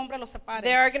 ningún hombre lo separe.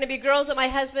 There are going to be girls that my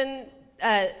husband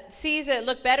sees that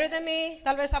look better than me,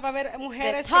 Tal vez va a haber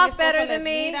mujeres que mi talk esposo better les than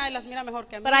me, mira y las mira mejor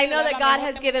que a mí. but I y know le that habla God mejor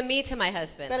has que- given me to my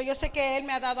husband. Pero yo sé que Él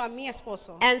me ha dado a mi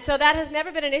esposo. And so that has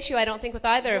never been an issue, I don't think, with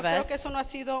either Yo of creo que us. eso no ha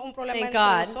sido un problema Thank entre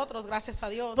God. nosotros, gracias a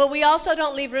Dios. But we also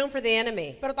don't leave room for the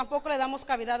enemy. Pero tampoco le damos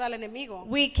cavidad al enemigo.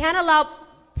 We can't allow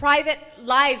private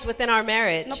lives within our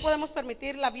marriage. No podemos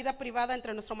permitir la vida privada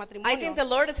entre nuestro I matrimonio. think the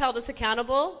Lord has held us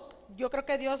accountable. Yo creo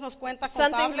que Dios nos cuenta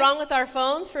Something's contable. wrong with our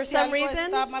phones for Si some algo reason.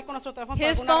 está mal con nuestro teléfono por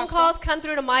His alguna phone razón, calls come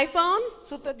through to my phone.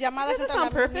 sus llamadas Is this entran on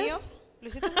a purpose? mío. ¿Lo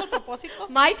hiciste a propósito?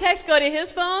 My texts go to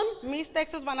his phone. Mis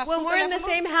textos van a su When we're in the teléfono.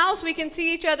 same house, we can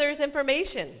see each other's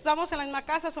information. Estamos en la misma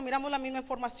casa, o miramos la misma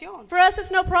información. For us,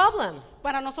 it's no problem.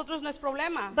 Para nosotros no es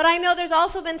problema. But I know there's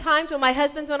also been times when my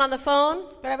husband's been on the phone,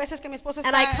 Pero a veces que mi esposo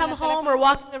and está I en come el home teléfono, or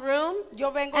walk in the room,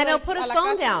 yo vengo and he'll del- put a his la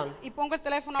phone casa down. y pongo el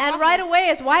teléfono And abajo. right away,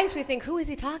 as wives, we think, who is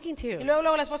he talking Y to? luego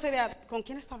la esposa dirá, ¿con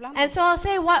quién está hablando? And so I'll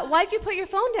say, why'd you put your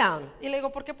phone down? Y le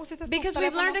digo, ¿por qué pusiste tu Because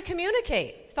we've teléfono? learned to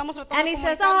communicate. Estamos tratando And de he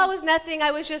says, oh, it comunicarnos. was nothing. I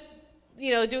was just,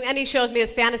 doing, and he shows me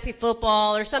his fantasy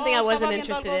football or something I Oh, wasn't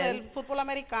estaba viendo interested algo in. del fútbol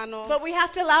americano. But we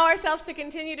have to allow ourselves to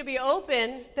continue to be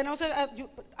open Tenemos que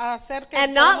hacer que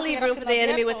and not podamos leave llegar a room ser for the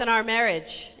enemy abiertos within our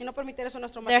marriage. y no permitir eso en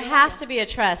nuestro There matrimonio. has to be a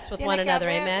trust with Tiene one que another,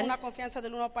 haber amen? una confianza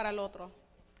del uno para el otro.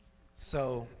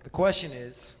 So the question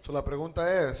is, So, la pregunta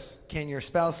es, can your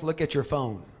spouse look at your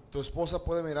phone? ¿tu esposa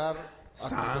puede mirar a tu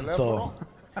Santo. teléfono?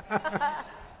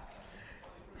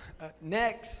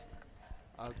 Next,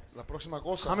 La próxima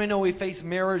cosa. how many know we face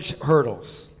marriage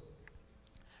hurdles?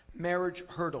 Marriage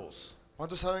hurdles.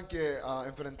 ¿Cuántos saben que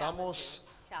enfrentamos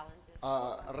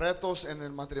retos en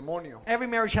el matrimonio? Every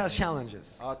marriage has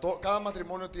challenges, Cada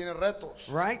matrimonio tiene retos.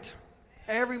 right?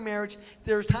 Every marriage,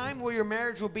 there's time where your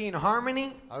marriage will be in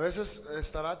harmony, A veces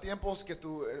estará tiempos que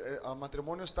tu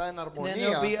matrimonio está en and then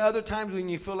there'll be armonía. other times when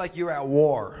you feel like you're at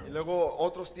war. Y luego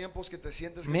otros tiempos que te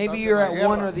sientes que Maybe estás you're en la at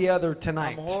one guerra. or the other A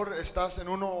tonight. lo mejor estás en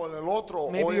uno o en el otro.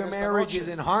 Maybe Hoy your en esta marriage noche. is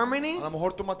in harmony, A lo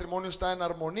mejor tu matrimonio está en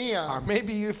armonía. or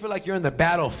maybe you feel like you're in the O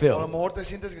a lo battlefield. mejor te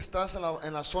sientes que estás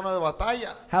en la zona de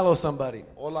batalla. Hello, somebody.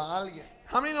 Hola a alguien.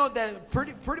 How many know that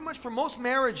pretty much for most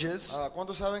marriages,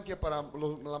 ¿Cuántos saben que para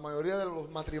la mayoría de los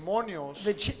matrimonios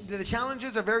the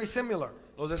challenges are very similar?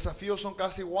 los desafíos son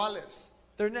casi iguales?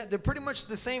 They're pretty much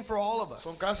the same for all of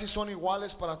Son us. son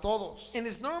iguales para todos. And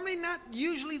it's normally not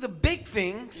usually the big Y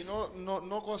things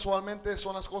no casualmente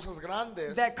son las cosas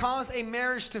grandes that cause a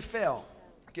marriage to fail.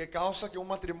 que causa que un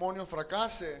matrimonio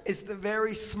fracase. It's the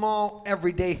very small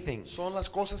everyday things. Son las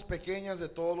cosas pequeñas de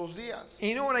todos los días. And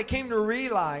you know what I came to ¿Y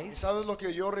realize sabes lo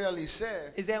que yo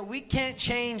realicé? is that we can't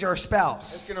change our Es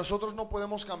spouse. que nosotros no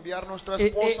podemos cambiar nuestra I-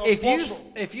 esposa o If esposo.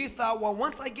 if you thought, well,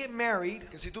 once I get married,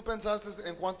 Que si tú pensaste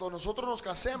en cuanto nosotros nos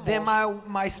casemos then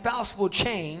my spouse will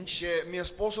change, que mi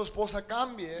esposo o esposa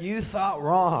cambie, you thought tú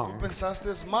wrong.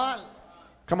 pensaste mal.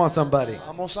 Come on, somebody.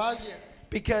 Vamos a alguien.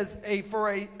 Because for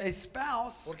a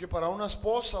spouse, Porque para una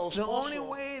esposa o the only esposo,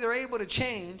 way they're able to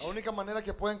change la única manera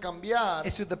que pueden cambiar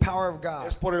is through the power of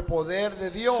es God. por el poder de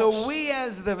Dios. So we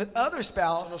as the other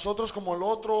spouse, Nosotros como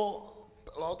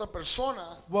la otra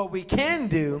persona, what we can lo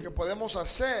do que podemos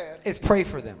hacer is pray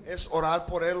for them. es orar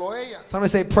por él o ella. Somebody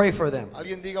say pray for them.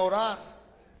 Alguien diga orar.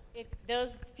 If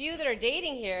those few that are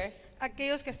dating here,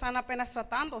 Aquellos que están apenas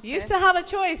tratándose. you still have a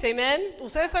choice, amen?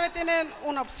 Ustedes todavía tienen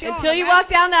una opción. Until you amén. walk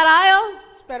down that aisle,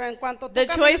 Pero en cuanto tú the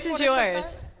camines choice por is esa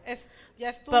yours. ya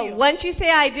es but tuyo. once you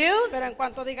say I do, Pero en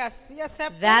cuanto digas sí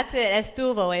acepto, that's it,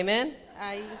 estuvo, amen?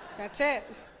 ahí, that's it.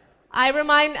 I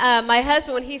remind my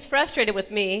husband when he's frustrated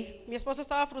with me, Mi esposo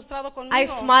estaba frustrado conmigo. I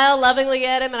smile lovingly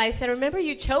at him and I said, remember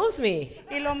you chose me.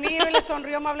 Y lo miro y le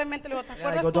sonrió amablemente. Le digo, ¿te And I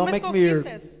acuerdas? go, Tú me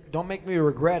escogiste. don't make me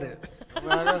regret it. No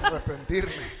me hagas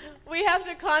arrepentirme. We have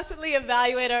to constantly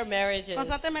evaluate our marriages.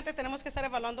 Constantemente tenemos que estar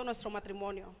evaluando nuestro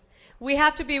matrimonio. We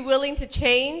have to be willing to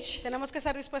change Tenemos que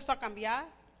estar dispuestos a cambiar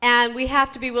and we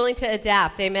have to be willing to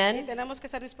adapt, y amen? tenemos que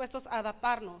estar dispuestos a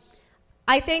adaptarnos.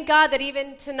 I thank God that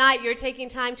even tonight you're taking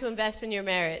time to invest in your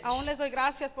marriage. Aún les doy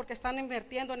gracias porque están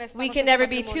invirtiendo en esta We noche can de never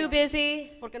be matrimonio. too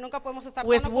busy Porque nunca podemos estar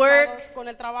with tan work, ocupados con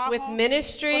el trabajo, with con el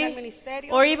ministry,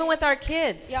 ministerio or even with our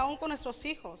kids. y aún con nuestros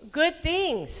hijos. Good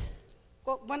things.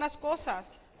 Buenas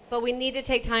cosas, But we need to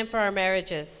take time for our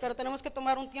marriages. pero tenemos que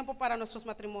tomar un tiempo para nuestros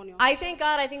matrimonios. I thank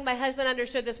God, I think my husband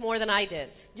understood this more than I did.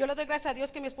 Yo le doy gracias a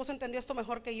Dios que mi esposo entendió esto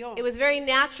mejor que yo. It was very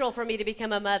natural for me to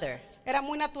become a mother. Era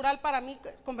muy natural para mí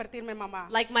convertirme en mamá.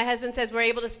 Like my husband says, we're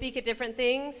able to speak at different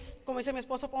things. Como dice mi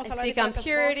esposo, podemos And hablar de speak on diferentes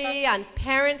purity, cosas. on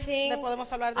parenting, Le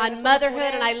podemos hablar de on eso, de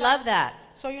motherhood, and I pureza. love that.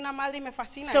 Soy una madre y me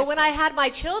fascina So eso. when I had my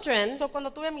children, So,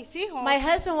 cuando tuve a mis hijos, my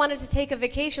husband wanted to take a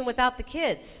vacation without the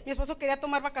kids. mi esposo quería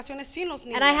tomar vacaciones sin los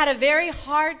niños. And I had a very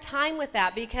hard time with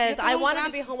that because Yo tuve I un wanted gran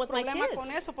to be home with my problema kids.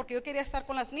 con eso porque yo quería estar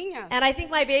con las niñas. And I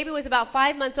think my baby was about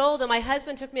 5 months old and my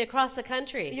husband took me across the Y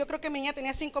country. yo creo que mi niña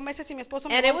tenía 5 meses y mi esposo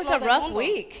me And llevó it was al a otro lado rough del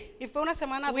mundo. week. Y fue una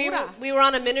semana We dura. were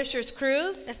on a minister's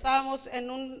cruise, Estábamos en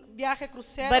un viaje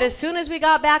crucero but as soon as we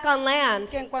got back on land,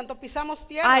 que en cuanto pisamos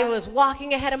tierra, I was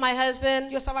walking ahead of my husband.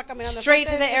 yo estaba caminando straight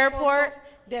enfrente to de the mi esposo, airport.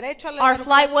 derecho al Our aeropuerto.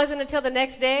 flight wasn't until the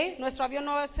next day, Nuestro avión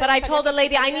no se but I salía told the hasta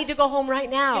lady, ese I día. need to go home right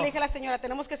Y now. le dije a la señora,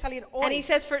 tenemos que salir hoy.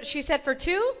 And she said, for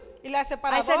two? Y le hace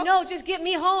para I said, dos. no, just get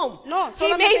me home. No, He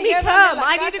solamente made me llévame a come. la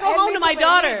I casa. need to go Él me home to hizo my venir.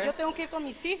 daughter. Yo tengo que ir con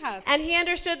mis hijas. And he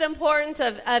understood the importance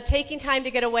of taking time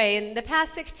to get away. In the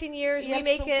past 16 years, Y we él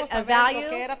make supo it a saber lo value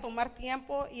que era tomar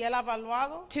tiempo y él ha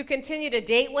evaluado to continue to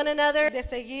date one another, de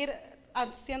seguir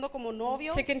siendo como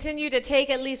novios, to continue to take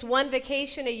at least one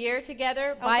vacation a year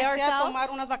together by aunque sea tomar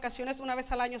ourselves, unas vacaciones una vez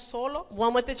al año solos,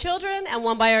 one with the children and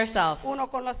one by ourselves. uno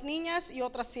con las niñas y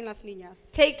otras sin las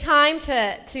niñas. Take time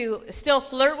to still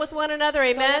flirt with one another,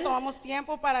 Todavía amen? tomamos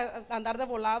tiempo para andar de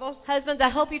volados. Husbands, I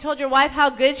hope you told your wife how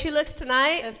good she looks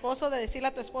tonight. Esposo, de decirle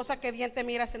a tu esposa que bien te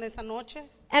miras en esta noche.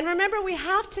 And remember, we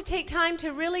have to take time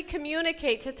to really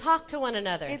communicate, to talk to one Y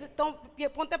another.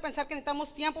 ponte a pensar que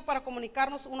necesitamos tiempo para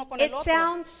comunicarnos uno con It el otro.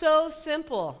 sounds so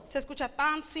simple, Se escucha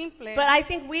tan simple. but I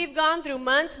think we've gone through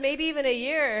months, maybe even a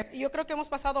year, Y yo creo que hemos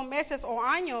pasado meses o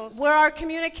años where our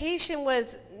communication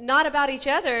was not about each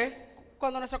other,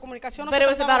 cuando nuestra comunicación no But se it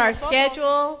was trataba about de our nosotros,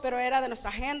 schedule, pero era de nuestra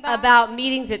agenda, about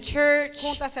meetings at church,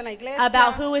 juntas en la iglesia,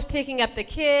 about who was picking up the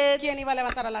kids, quién iba a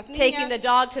levantar a las taking the niñas,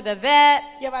 dog to the vet,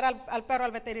 llevar al perro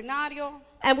al veterinario.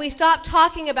 and we stopped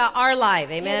talking about our life,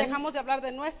 Y amen? dejamos de hablar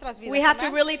de nuestras vidas. We have to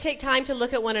amén. really take time to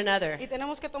look at one another. Y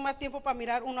tenemos que tomar tiempo para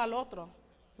mirar uno al otro.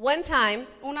 One time,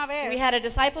 Una vez we had a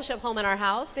discipleship home in our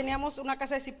house, teníamos una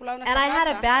casa de discipulado en and nuestra I had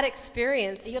a casa bad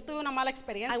experience. y yo tuve una mala I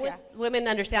experiencia. went, women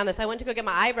understand this. I went to go get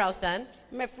my eyebrows done,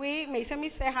 Me fui, me hice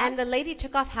mis cejas and the lady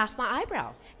took off half my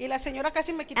eyebrow. y la señora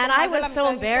casi me quitó And más I de la was so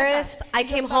mitad de mis cejas. embarrassed. I Y yo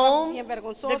came estaba home. bien The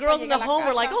vergonzosa, girls in llegué a the la home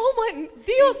were like, casa, "Oh my,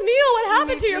 Dios mío, what y happened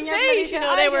mis to your niñas me face?" You dicen,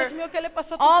 know, they "Ay, were. Dios mío, ¿qué le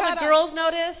pasó a tu All cara?" the girls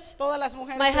noticed. Todas las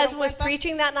mujeres My se dieron husband was cuenta.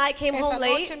 preaching that night, came Esa home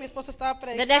late. noche mi esposo estaba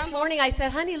The next predicando morning, I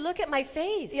said, "Honey, look at my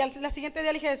face." y la siguiente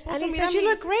día le dije, And esposo, he mira said, "You mi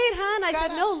look great, hon." I said,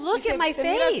 cara. "No, look Dice, at my "Te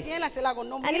miras face." bien." Le hace, le hago,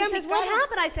 "No, And he mira mi says, "What cara."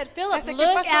 happened?" I said, "Philip, Le hace, "¿Qué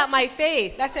look pasó?" at my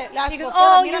face." Le hace, He goes, "Bofeta,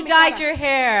 "Oh, mira you mi dyed cara." your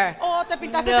hair. Oh, te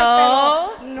pintaste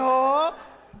No. el pelo. No.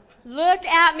 Look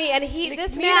at me. And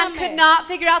this man Mírame. could not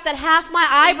figure out that half my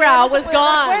Y eyebrow no se was podía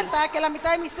dar gone. cuenta que la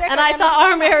mitad de mis cejas And I ya no thought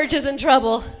our estaban. marriage is in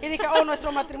trouble. Y dije, oh, nuestro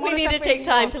We matrimonio need está to take perdido.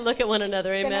 time to look at one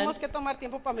another. Amen. Tenemos que tomar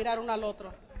tiempo para mirar uno al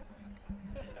otro.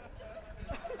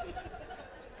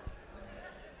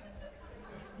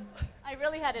 I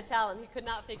really had to tell him. He could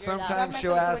not figure it out. Sometimes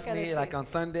she'll Realmente lo ask tuve que me, decir. like on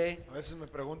Sunday, A veces me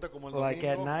pregunta como el like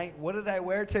at domingo, night, what did I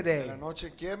wear en today? la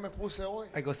noche, ¿qué me puse hoy?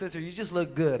 I go, sister, you just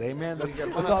look good. Amen. Le That's, dije,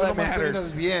 that's "Hermana, all tú that nomás te miras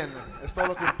matters. bien, es todo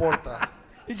lo que importa.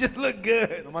 You just look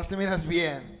good. Nomás te miras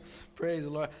bien. Praise the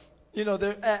Lord. You know,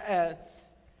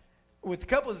 with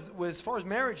couples, as far as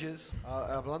marriages,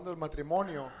 Hablando del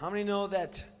matrimonio, how many know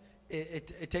that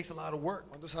it takes a lot of work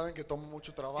 ¿cuántos saben que toma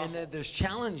mucho trabajo? and that there's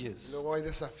challenges Luego hay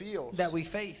desafíos that we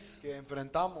face? que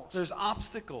enfrentamos. There's Hay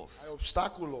obstacles.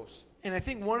 obstáculos. And I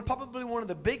think probably one of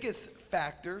the biggest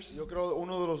factors Yo creo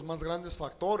uno de los más grandes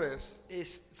factores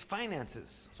is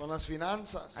finances. son las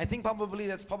finanzas. I think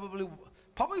that's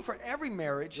probably for every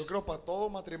marriage, Yo creo para todo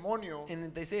matrimonio,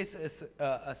 and they say it's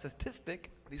a statistic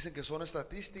dicen que son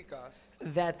estadísticas.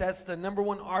 that's the number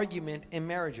one argument in Ese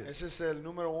marriages. es el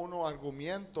número uno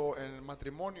argumento en el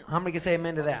matrimonio. How many can say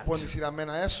amen to that? Pueden decir amén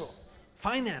a eso.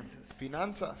 Finances.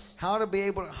 Finanzas, How to be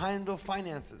able to handle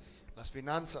finances las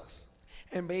finanzas.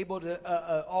 and be able to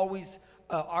always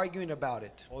arguing about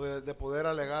it. O de poder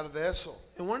alegar de eso.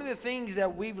 And one of the things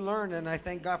that we've learned, and I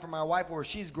thank God for my wife, where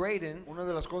she's great in, Una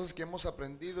de las cosas que hemos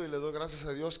aprendido y le doy gracias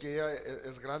a Dios que ella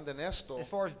es grande en esto, as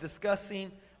far as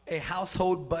discussing a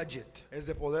household budget. es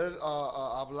de poder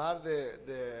hablar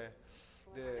de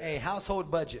A household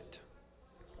budget.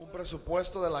 un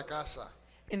presupuesto de la casa.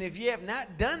 And if you have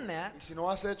not done that, Y si no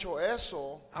has hecho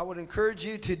eso, I would encourage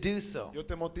you to do so. yo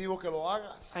te motivo que lo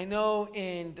hagas. I know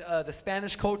in the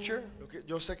Spanish culture,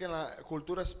 Yo sé que en la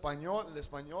cultura español,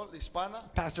 hispana,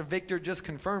 Pastor Victor just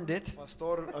confirmed it,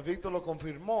 Pastor Víctor lo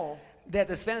confirmó, that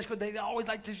the Spanish culture, they always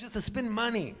like to just to spend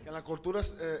money. que en la cultura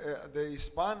de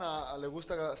hispana le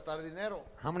gusta gastar dinero.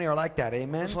 How many are like that?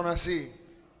 Amen. No son así.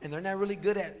 And they're not really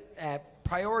good at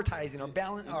prioritizing or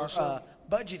balance Y no or son-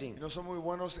 budgeting. Y no son muy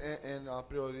buenos en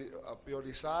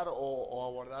priorizar o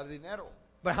a guardar dinero.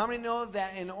 But how many know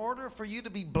that in order for you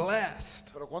to be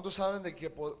blessed, Pero ¿cuántos saben de que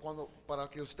para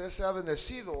que usted sea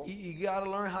bendecido, you got to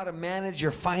learn how to manage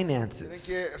your tienen finances?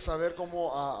 que saber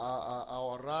cómo a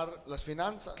ahorrar las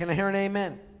finanzas? Can I hear an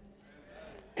amen?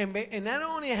 And not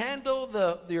only handle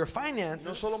your No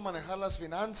finances, solo manejar las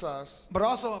finanzas, but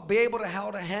also be able to how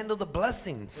to handle the pero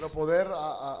blessings. poder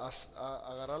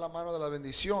agarrar la mano de la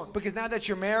bendición. Because now that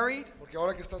you're married, Porque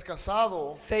ahora que estás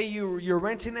casado, say you're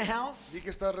renting a house, di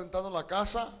que estás rentando la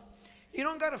casa, you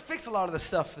don't got to fix a lot of the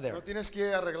stuff no there. tienes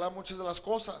que arreglar muchas de las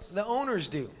cosas. The owners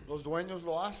do. Los dueños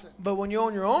lo hacen. But when you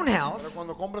own your own Pero house,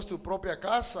 cuando compras tu propia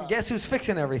casa, guess who's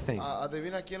fixing everything?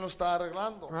 adivina quién lo está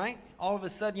arreglando. Right? All of a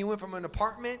sudden you went from an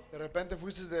apartment De repente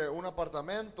fuiste de un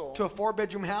apartamento to a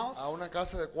 4-bedroom a house. una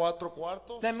casa de 4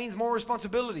 cuartos. That means more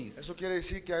responsibilities, Eso quiere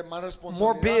decir que hay más more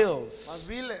responsabilidad, bills, más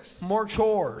biles, more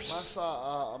chores,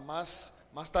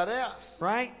 más tareas.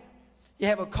 right? You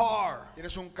have a car.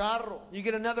 Tienes un carro, You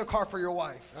get another car for your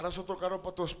wife. agarras otro carro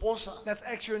para tu esposa. That's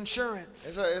extra insurance.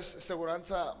 Esa es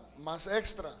seguranza más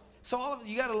extra. So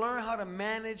you got to learn how to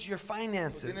manage your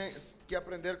Tienes finances. que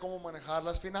aprender cómo manejar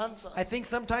las finanzas. I think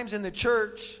sometimes in the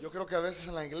church Yo creo que a veces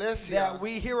en la iglesia that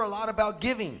we hear a lot about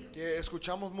giving, que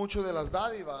escuchamos mucho de las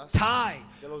dádivas, tithe,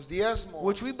 de los diezmos,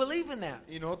 which we believe in that.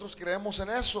 y nosotros creemos en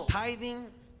eso.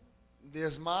 Tithing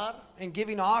diezmar and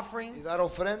giving y offerings. dar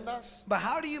ofrendas. But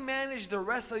how do you manage the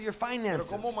rest of your Pero finances?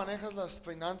 ¿cómo manejas las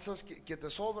finanzas que te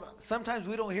sobran? Sometimes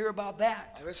we don't hear about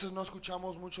that. A veces no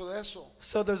escuchamos mucho de eso.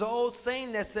 So there's an old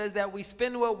saying that says that we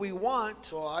spend what we want,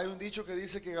 So, hay un dicho que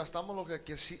dice que gastamos lo que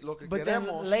but then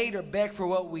queremos, later beg for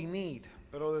what we need.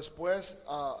 pero después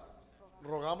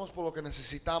rogamos por lo que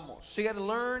necesitamos. So you got to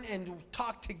learn and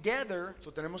talk together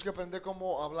So, tenemos que aprender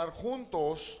cómo hablar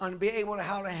juntos and be able to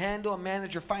how to handle and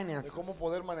manage your de finances. cómo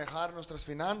poder manejar nuestras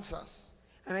finanzas.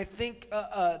 And I think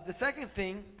the second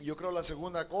thing Yo creo la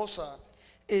segunda cosa,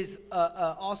 is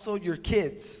also your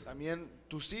kids. también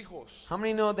tus hijos. How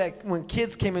many know that when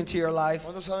kids came into your life,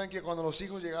 ¿Cuántos saben que cuando los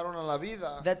hijos llegaron a la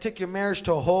vida, that took your marriage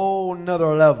to a whole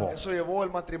nother level? eso llevó el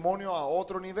matrimonio a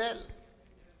otro nivel?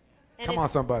 And Come on,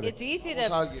 somebody. It's easy Vamos,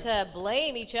 alguien. to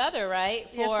blame each other, right?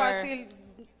 Y es For fácil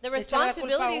the echarle la culpa a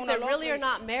responsibilities uno that al really otro are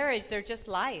not marriage, they're just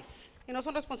life. y no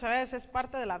son responsabilidades, es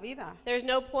parte de la vida. There's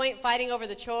no point fighting over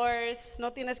the chores,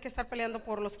 No tienes que estar peleando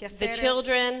por los the quehaceres,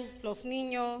 children. los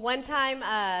niños. One time,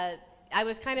 I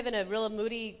was kind of in a real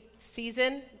moody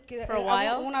season Que, for a hubo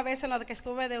while. una vez en la que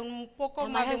estuve de un poco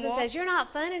And my más de husband humor says, "You're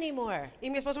not fun anymore." y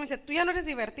mi esposo me dice, tú ya no eres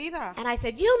divertida. And I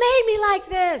said, "You made me like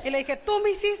this. Y le dije, tú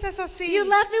me hiciste así. You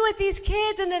left me with these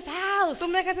kids in this house. Tú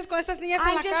me dejaste con estas niñas en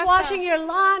I'm la just casa. washing your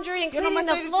laundry and Yo cleaning nomás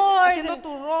the estoy floors haciendo and tu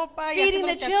ropa y feeding haciendo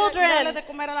the los quehaceres y darle children. de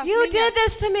comer a las You niñas. did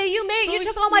this to me. You Tú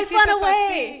took all me my fun hiciste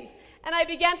away." así. And I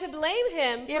began to blame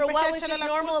him Y for empecé what a was echarle just la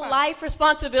normal culpa life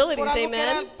responsibilities. Por algo que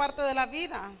era Amen. parte de la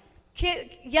vida.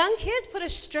 Young kids put a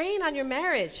strain on your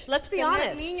marriage. Let's be Tener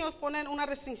honest. niños ponen una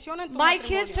restricción en tu My matrimonio.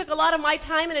 kids took a lot of my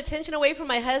time and attention away from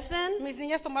my husband. Mis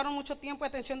niñas tomaron mucho tiempo y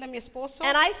atención de mi esposo.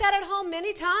 And I sat at home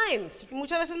many times, Y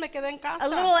muchas veces me quedé en casa. a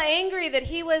little angry that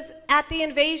he was at the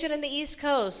invasion in the East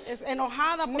Coast. Es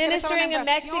enojada porque él estaba en Ministering in la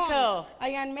invasión Mexico.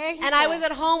 allá en México. And I was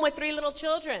at home with 3 little Y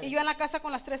children. yo en la casa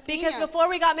con las 3 Because niñas. before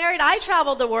we got married, I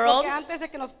traveled the world. Porque antes de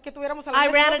que tuviéramos a la I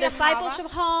iglesia, ran a yo viajaba.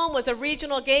 discipleship home, was a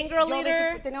regional gang girl Yo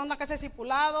leader. tenía una casa de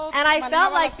discipulados. And I manejaba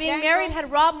felt like las being gang married girls,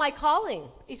 had robbed my calling.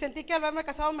 y sentí que al haberme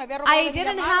casado me había robado I de mi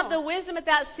didn't llamado. have the wisdom at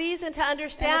that season to En esa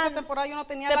understand temporada yo no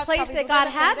tenía the la place that sabiduría God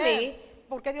de had entender me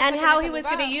por qué Dios and me tenía how ese He was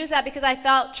going to lugar, use that because I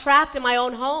felt trapped in my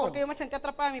own home. porque yo me sentía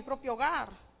atrapada en mi propio hogar.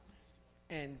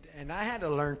 And I had to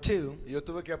learn too, Y yo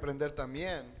tuve que aprender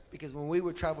también, because when we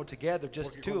would travel together,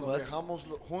 just the porque two of cuando us, viajamos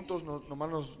juntos, nomás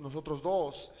nosotros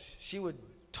dos, she would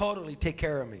totally take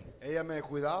care of me. ella me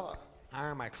cuidaba.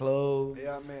 Iron my clothes,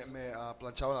 Ella me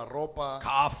planchaba la ropa,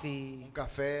 coffee. un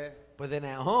café, But then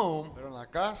at home, pero en la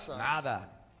casa, nada.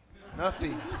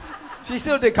 nothing. She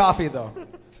still did coffee though.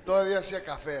 Todavía hacía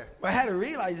café. What I had to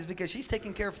realize is because she's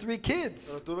taking care of 3 Pero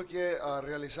kids. tuve que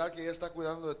realizar que ella está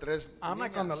cuidando de 3 I'm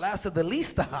like on the niñas. last of the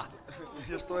lista.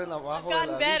 Yo estoy en la abajo de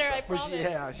Gotten la better, I lista. But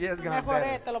promise. she has gone Mejoré,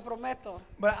 better. te lo prometo.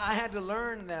 But I had to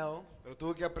learn though Pero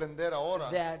tuve que aprender ahora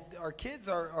that our kids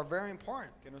are very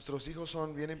important. que nuestros hijos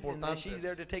son bien And that importantes. she's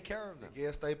there to take care of them. Que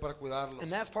ella está ahí para cuidarlos.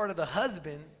 And that's part of the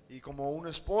husband, Y como un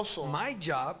esposo, my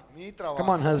job. mi trabajo, Come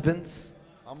on, husbands.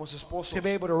 vamos esposos, To be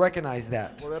able to recognize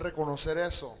that. poder reconocer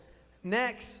eso.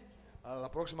 Next La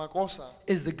próxima cosa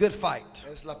is the good fight.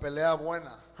 es la pelea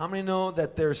buena. How many know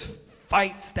that there's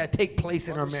fights that take place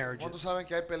in our ¿Cuántos marriages? saben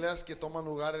que hay peleas que toman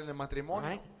lugar en el matrimonio?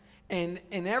 Right? And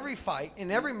in every fight,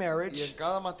 in every Y en marriage,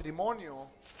 cada matrimonio,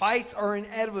 fights are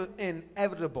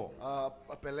inevitable.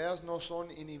 peleas no son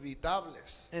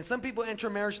inevitables. And some people enter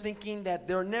marriage thinking that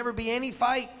there'll never be any Y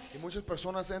fights. muchas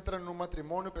personas entran en un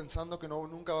matrimonio pensando que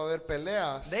nunca va a haber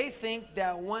peleas. They think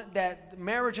that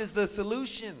marriage is the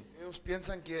solution. Ellos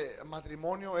piensan que el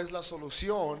matrimonio es la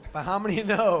solución. But how many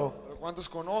know? Pero ¿cuántos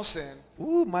conocen?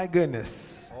 Ooh, my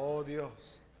goodness. Oh Dios,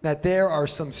 That there are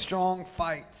some strong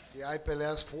fights. que hay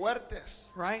peleas fuertes.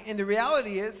 Right? And the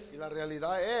reality is Y la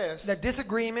realidad es that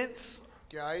disagreements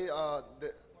que hay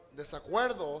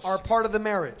desacuerdos, are part of the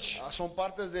marriage. son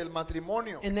partes del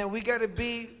matrimonio. And that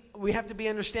we have to be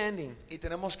understanding. Y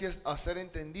tenemos que ser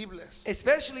entendibles.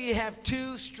 Especially you have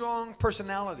 2 strong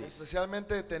personalities.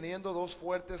 Especialmente teniendo 2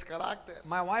 fuertes caracteres.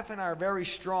 My wife and I are very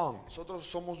strong Nosotros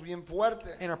somos bien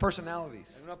fuertes in our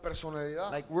personalities. en una personalidad.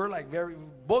 Like we're like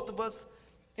both of us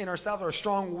in ourselves are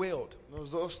strong-willed. Los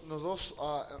dos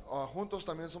juntos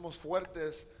también somos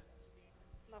fuertes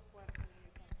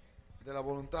de la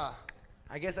voluntad.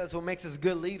 I guess that's what makes us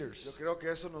good Yo leaders. creo que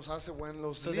eso nos hace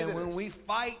buenos So that when líderes. we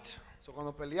fight, So,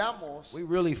 cuando peleamos, we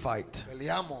really fight.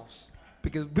 peleamos.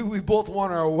 Because we both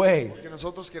want our way. Porque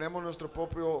nosotros queremos nuestra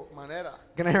propia manera.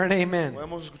 Can I hear an amen?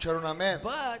 Podemos escuchar un amén.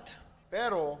 But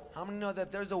Pero, how many know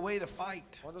that there's a way to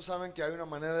fight ¿cuántos saben que hay una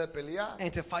manera de pelear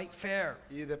and to fight fair?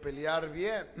 y de pelear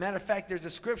bien? Matter of fact, there's a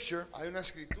scripture. Hay una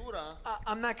escritura,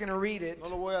 I'm not going to read it, no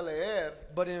lo voy a leer,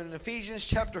 but in Ephesians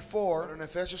chapter pero 4, en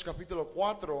Efesios capítulo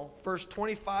 4, verse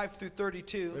 25 through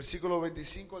 32, versículo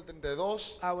 25 al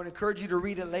 32, I would encourage you to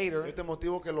read it later. yo te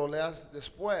motivo que lo leas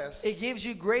después. It gives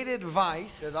you great Te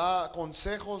advice da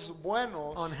consejos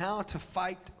buenos on how to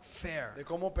fight fair. de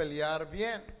cómo pelear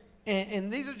bien.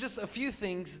 And these are just a few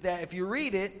things that if you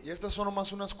read it, Y estas son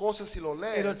nomás unas cosas, si lo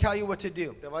it'll lees, tell you what to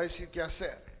do. te va a decir qué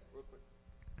hacer.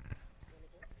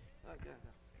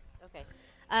 Okay.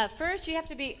 First, you have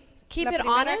to keep La it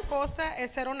primera honest cosa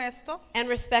es ser honesto and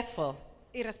respectful.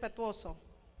 y respetuoso.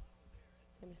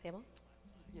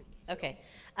 Okay.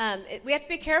 We have to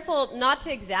be careful not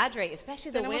to exaggerate,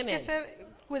 especially the Tenemos que women. ser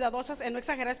cuidadosas en no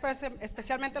exagerar,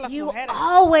 especialmente las You mujeres.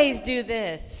 always do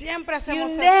this. Siempre You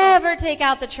hacemos esto. never take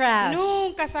out the trash.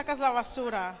 Nunca sacas la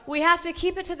basura. We have to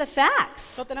keep it to the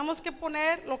facts. Lo tenemos que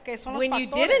poner lo que son los When you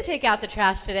factores. didn't take out the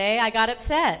trash today, I got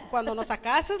upset. Cuando nos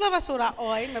sacaste la basura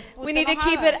hoy, me puse We need to enojada.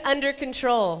 keep it under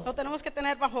control. Lo tenemos que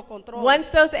tener bajo control. Once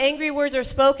those angry words are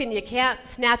spoken, you can't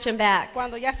snatch them back.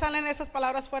 Cuando ya salen esas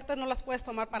palabras fuertes, no las puedes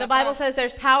tomar para The Bible atrás. says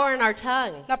there's power in our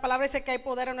tongue, La palabra dice que hay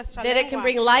poder en nuestra that it can lengua,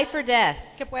 bring life or death.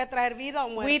 que puede traer vida o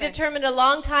We muerte. determined a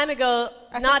long time ago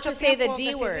Hace not mucho to say the tiempo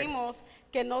D word. decidimos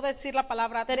que no decir la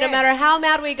palabra That de, no matter how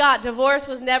mad we got, divorce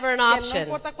was never an que no option.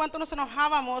 importa cuánto nos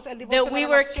enojábamos, el divorcio That no we era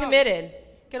were una opción, committed.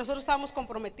 que nosotros estábamos Your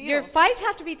comprometidos. fights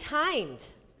have to be timed.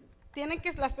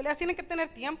 Las peleas tienen que tener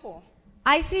tiempo.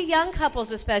 I see young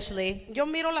couples especially Yo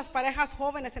miro las parejas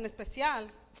jóvenes en especial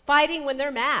fighting when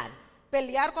they're mad.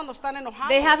 pelear cuando están enojados.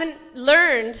 They haven't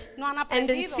learned No han and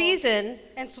been aprendido seasoned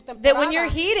en su that when you're temporada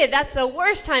heated, that's the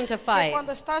worst time to que fight.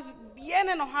 cuando estás bien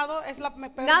enojado es la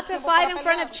peor Not to tiempo fight para in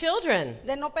front pelear. of children.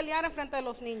 De no pelear en frente de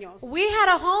los niños. We had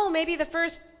a home maybe the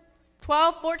first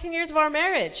 12, 14 years of our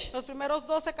marriage. Los primeros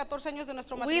 12, 14 años de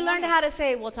nuestro We learned matrimonio how to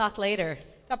say, we'll talk later.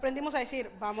 aprendimos a decir,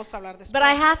 vamos a hablar después. But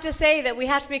I have to say that we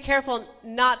have to be careful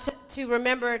not to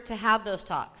remember to have those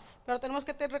talks. Pero tenemos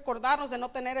que recordarnos de no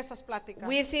tener esas pláticas.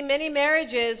 We've seen many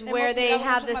marriages where they mirado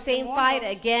have the muchos same fight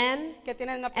matrimonios again que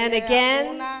tienen una and pelea again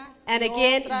una and y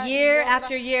again, otra y year otra,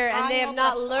 after year, and they año have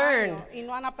not tras learned año, y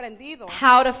no han aprendido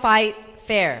how to fight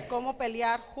fair. cómo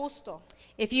pelear justo.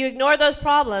 If you ignore those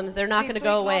problems, they're not Si going to tú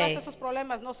go ignoras away. esos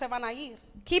problemas, no se van a ir.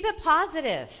 Keep it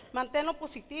positive. Manténlo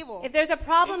positivo. If there's a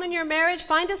problem in your marriage,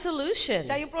 find a solution.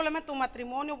 Si hay un problema en tu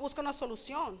matrimonio, busca una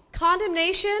solución.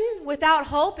 Condemnation without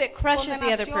hope, it crushes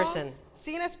the other Condenación person.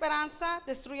 sin esperanza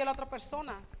destruye a la otra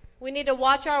persona. We need to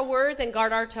watch our words and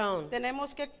guard our tone.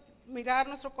 Tenemos que mirar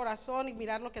nuestro corazón y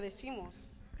mirar lo que decimos.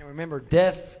 And remember,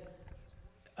 death,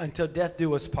 until death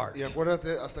do us part. Y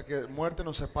acuérdate hasta que muerte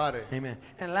nos separe. Amen.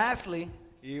 And lastly,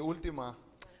 Y última,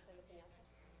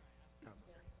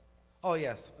 oh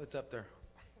yes, it's up there.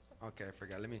 Okay, I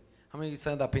forgot. How many of you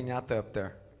send that piñata up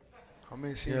there? how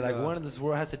many You're like, one of this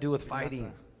world has to do with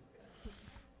fighting.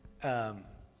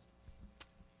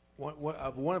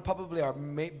 One probably our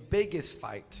biggest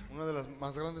fight. una de las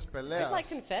más grandes It's peleas. like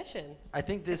confession. I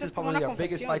think this Esa is es como probably una our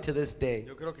biggest confesión. fight to this day.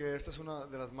 Yo creo que esta es una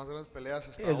de las más grandes peleas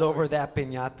hasta Is hoy. over that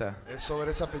piñata. Es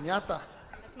sobre esa piñata.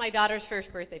 It's my daughter's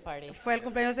first birthday party. Fue el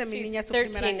cumpleaños de mi She's niña, su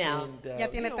 13 primer año. now. And, Ya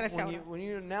tiene 13 when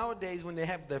ahora. nowadays when they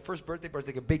have their first birthday party, it's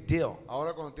like a big deal.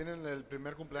 Ahora cuando tienen el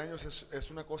primer cumpleaños es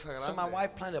una cosa So my grande.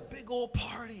 wife planned a big old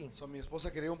party. So, mi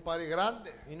esposa quería un party grande,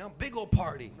 Big old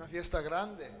party. una fiesta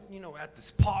grande. At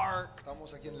this park,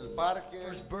 Estamos aquí en el parque,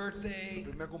 first birthday.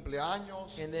 primer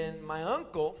cumpleaños. And then my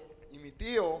uncle, Y mi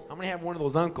tío, I'm gonna have one of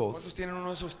those ¿cuántos uncles, tienen uno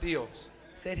de esos tíos?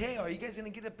 said, "Hey, are you guys gonna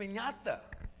get a piñata?"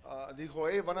 Dijo,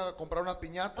 hey, ¿van a comprar una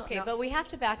piñata? Okay, but we have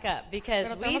to back up because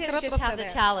Pero we tenemos que didn't just have the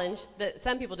retroceder. challenge that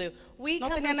some people do. We No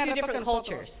come tenían from el two reto que different nosotros.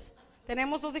 cultures.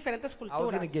 Tenemos dos diferentes I was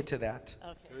gonna culturas. get to that.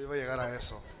 Yo iba a llegar a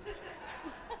eso.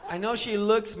 I know she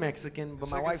looks Mexican, but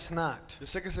Yo sé my que- wife's not. Yo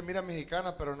sé que se mira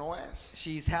mexicana, pero no es.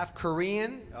 She's half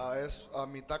Korean Es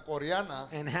mitad coreana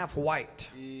and half white.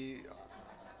 y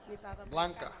Mitad.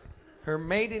 blanca. Her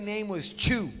maiden name was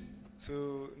Chu.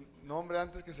 Su nombre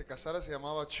antes que se casara se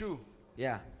llamaba Chu,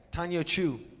 Yeah, Tanya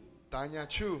Chu. Tanya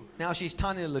Chu. Now she's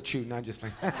Tanya La Chu. Not just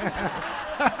like.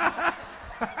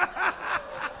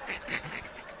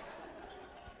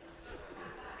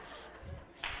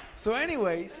 So,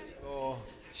 anyways, So,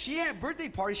 she had birthday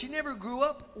parties. She never grew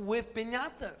up with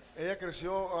piñatas. ella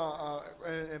creció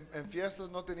en fiestas,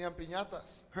 no tenían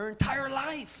piñatas Her entire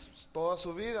life. toda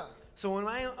su vida. So when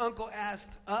my uncle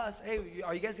asked us, "Hey,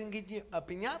 are you guys gonna get you a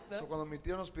piñata?" So, cuando mi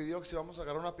tío nos pidió que si vamos a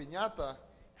agarrar una piñata,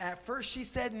 At first she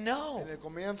said no. en el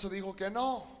comienzo dijo que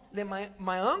no. Then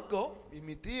my uncle Y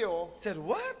mi tío said,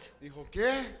 what? dijo,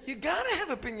 ¿qué? You gotta have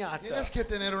a piñata. Tienes que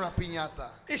tener una piñata.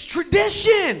 It's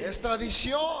tradition. Es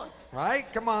tradición. Right?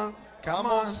 Come on. Come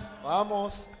on.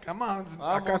 Vamos. Come on. Vamos.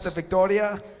 Acá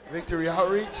Victoria. Victory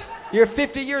Outreach. You're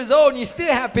 50 years old and you still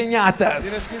have Tienes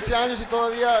piñatas. 15 años y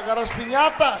todavía agarras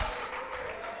piñatas.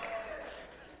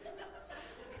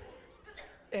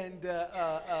 And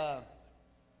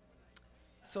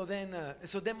so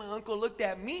then my uncle looked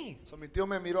at me. So, mi tío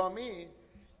me miró a mí.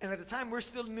 And at the time we're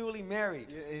still newly married.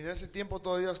 Y en ese tiempo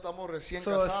todavía estamos recién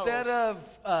So instead casados.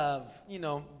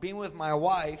 of being with my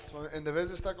wife, So, en vez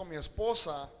de estar con mi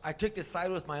esposa, I took the side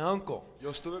with my uncle.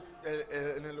 yo estuve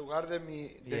en el lugar de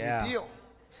mi Yeah. tío.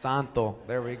 Santo.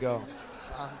 There we go.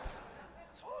 Santo.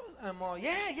 So I'm all,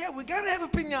 yeah, we gotta have a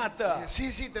piñata. Sí,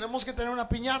 tenemos que tener una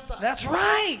piñata. That's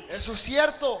right. Eso es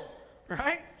cierto.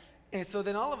 Right? And so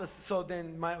then all of us,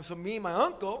 me and my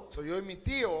uncle So, yo y mi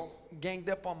tío ganged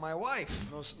up on my wife.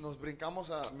 nos brincamos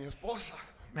a mi esposa.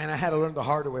 Man, I had to learn the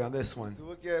hard way on this one.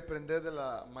 Tuve que aprender de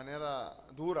la manera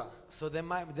dura. So then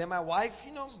my wife,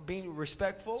 being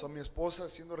respectful, So, mi esposa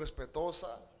siendo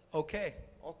respetuosa. okay.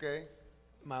 Ok.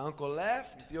 My uncle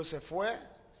left. Mi tío se fue.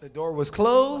 The door was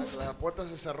closed. La puerta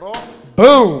se cerró.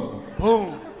 Boom!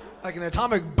 ¡Boom! Like an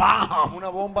atomic bomb.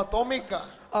 Una bomba atómica.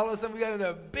 All of a sudden we got in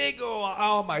a big old,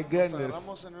 oh my Nos goodness.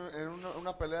 agarramos en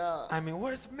una pelea. I mean,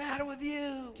 what's the matter with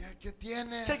you? ¿Qué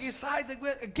tienes? Taking sides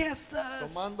against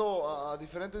us. Tomando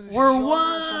diferentes decisiones. We're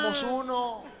one. Somos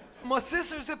uno. My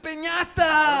sister's a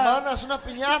piñata. Hermana, es una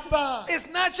piñata. It's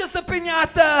not just a Nada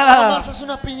piñata. más es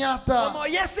una piñata. I'm all,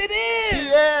 yes, it Sí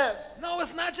is. es. No,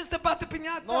 it's not just about the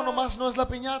piñata. No, nomás no es la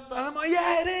And piñata. I'm all,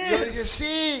 yeah, Yo it dije, is.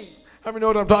 sí. How many know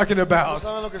what I'm talking No about?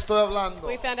 saben lo que estoy hablando.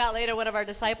 We found out later one of our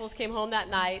disciples came home that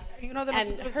night Y uno de and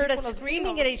nuestros heard us discípulos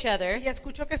screaming vino at each other. y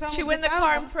escuchó que estábamos She went in the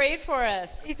car and gritados prayed for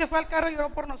us. y se fue al carro y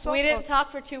lloró por nosotros. We didn't talk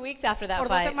for 2 weeks after that Por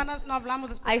 2 fight. semanas no hablamos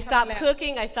después I de esa stopped pelea.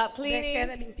 cooking, I stopped Dejé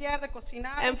de cleaning, limpiar, de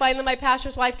cocinar. and finally my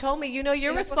pastor's wife told me, you're Y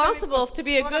la esposa responsible me- to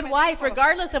be a ahora good me wife dijo,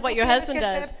 regardless of what "Tú your tienes husband que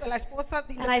does." ser la esposa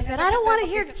And I said, I don't want to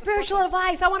hear spiritual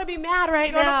advice. I want to be mad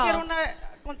right Yo no quiero now.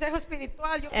 un consejo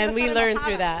espiritual. Yo quiero And we estar learned enojada.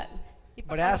 through that. Y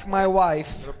But pasamos ask my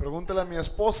wife, Pero pregúntale a mi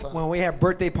esposa. when we have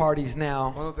birthday parties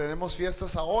now, Cuando tenemos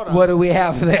fiestas ahora, what do we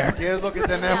have there? ¿qué es lo que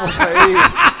tenemos ahí?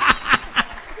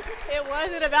 It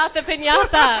wasn't about the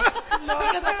piñata. No,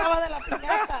 se trataba de la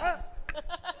piñata.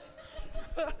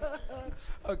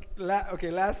 Okay,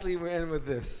 lastly, we end with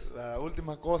this. La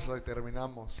última cosa y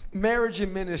terminamos. Marriage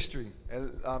and ministry. El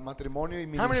matrimonio y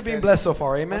How many have been ministerio. blessed so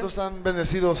far? Amen? ¿Cuántos están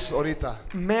bendecidos ahorita?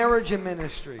 Marriage and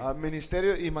ministry.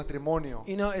 Ministerio y matrimonio.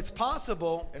 It's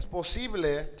possible Es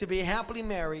posible to be happily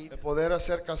married de poder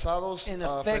ser casados and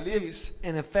feliz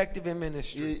effective in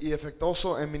ministry. y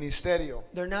efectuoso en ministerio.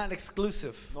 They're not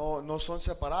exclusive. No son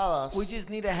separadas, We just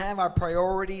need to have our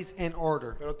priorities in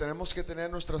order pero tenemos que tener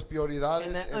nuestras and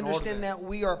prioridades en understand orden. that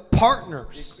we are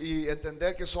partners, Y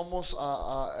entender que somos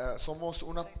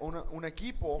un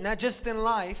equipo, not just in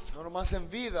life, no nomás en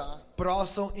vida, but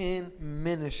also in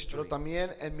ministry. pero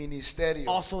también en ministerio.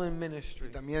 Also in ministry.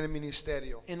 También en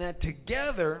ministerio. And that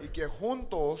together, Y que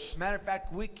juntos matter of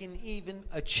fact, we can even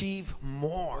achieve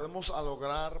more. podemos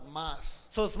lograr más.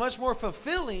 So it's much more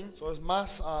fulfilling Eso es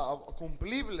más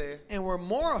cumplible and we're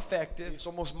more y effective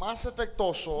somos más when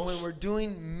efectuosos we're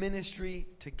doing ministry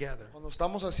together. cuando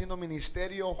estamos haciendo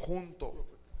ministerio juntos.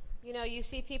 You know, you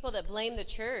see people that blame the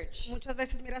church Muchas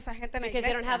veces miras a gente en la because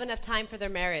they don't have iglesia enough time for their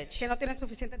marriage. que no tienen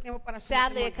suficiente tiempo para su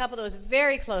Sadly, a matrimonio. couple that was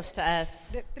very close to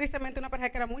us Tristemente una pareja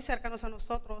que era muy cercanos a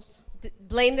nosotros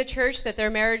blamed the church that their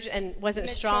marriage wasn't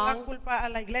le echó la strong. culpa a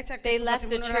la iglesia que They su left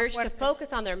the matrimonio era church to fuerte,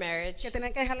 focus on their marriage, que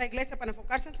tenían que dejar la iglesia para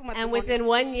enfocarse en su and matrimonio. within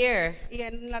 1 year, Y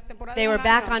en la temporada they de were un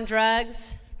back año, on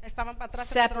drugs estaban para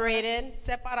atrás en las drogas, separated,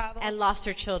 separados and lost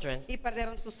their children. y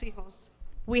perdieron sus hijos.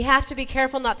 We have to be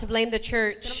careful not to blame the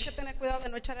Tenemos church. que tener cuidado de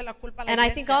no echarle la culpa a la And I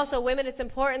think iglesia. also, women, it's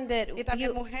important that Y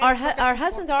también mujeres, our creo que es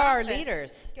husbands are our importante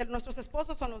leaders. que nuestros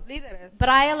esposos son los líderes. But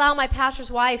I allow my pastor's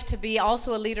wife to be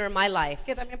also a leader in my life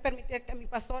Que también permitía que mi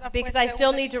pastora because fuese I still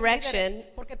una need líder, direction,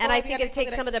 porque and I todavía think it necesito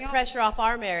takes some of the dirección pressure off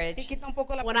our y marriage quita un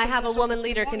poco la when I presión have de a nuestro woman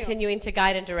leader matrimonio continuing to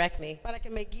guide and direct me. para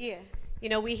que me guíe. You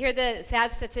know, we hear the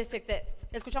sad statistic that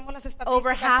Escuchamos las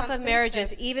over estadísticas half tan of marriages,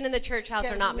 tristes even in the church house,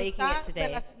 que are not making it mitad de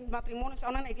today. los matrimonios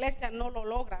aún en la iglesia no lo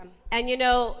logran. And you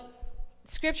know,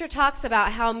 Scripture talks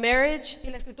about how marriage Y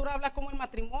la escritura habla como el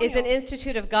matrimonio is an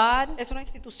institute of God, es una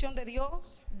institución de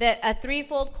Dios, that a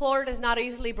threefold cord is not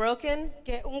easily broken.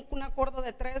 que un acuerdo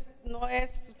de tres no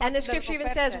es And the fácil de Scripture even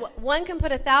says romperse. one can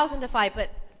put 1,000 to flight,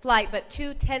 but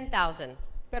two 10,000.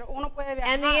 Pero uno puede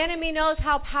viajar. And the enemy knows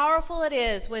how powerful it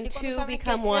is when Y cuando two saben que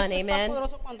become eso one. es tan Amen.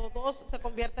 poderoso cuando dos se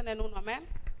convierten en uno. Amén.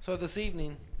 So this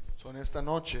evening, So, en esta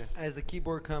noche as the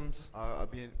keyboard comes,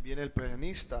 viene el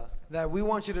pianista. that we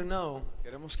want you to know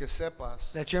Queremos que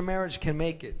sepas that your marriage can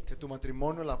make it. que tu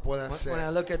matrimonio la puede When I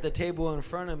hacer. look at the table in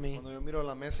front of me Cuando yo miro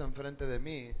la mesa enfrente de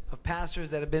mí, of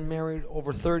pastors that have been married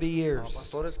over 30 a years,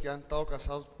 pastores que han estado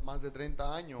casados más de 30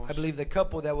 años, I believe the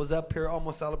couple that was up here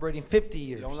almost celebrating 50 y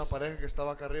years, a una pareja que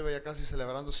estaba acá arriba ya casi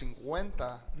celebrando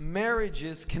 50,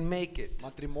 marriages can make it.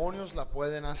 matrimonios la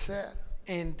pueden hacer.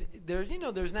 And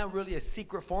there's not really a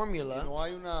secret Y formula. no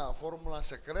hay una fórmula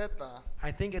secreta.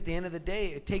 I think at the end of the day,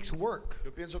 it takes work.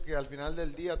 Yo pienso que al final del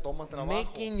día toma trabajo.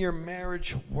 Making your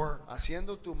marriage work.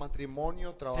 Haciendo tu matrimonio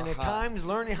And at trabajar. times,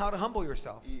 learning how to humble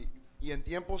yourself. Y en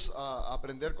tiempos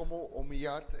aprender cómo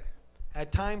humillarte.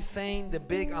 At times, saying the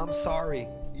big I'm sorry,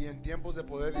 Y en tiempos de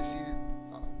poder decir,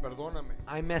 perdóname,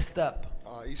 I messed up.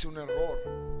 hice un error.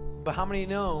 But how many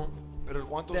know Pero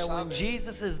 ¿cuántos that when saben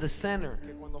Jesus is the center,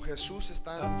 que cuando Jesús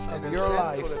está of en el your centro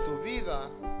life, de tu vida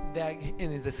that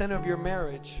and is the center of your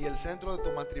marriage, y el centro de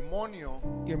tu matrimonio,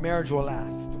 your marriage will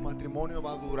last. tu matrimonio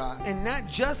va a durar. And not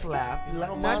just last, Y no not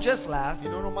nomás- just last, y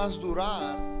no nomás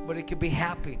durar, but it could be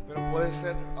happy. pero puede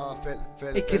ser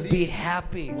It could be feliz.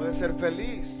 happy. Puede ser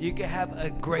feliz. You could have a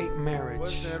great Puedes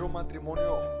marriage. tener un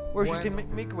matrimonio Worship team,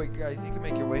 bueno. make your way, guys. You can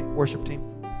make your way. Worship team.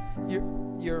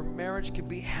 Your marriage could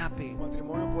be happy. Tu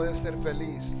matrimonio puede ser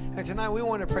feliz. And tonight we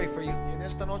want to pray for you. Y en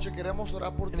esta noche queremos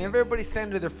orar por And ti. everybody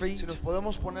stand to their Si feet. nos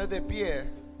podemos poner de pie,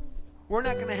 We're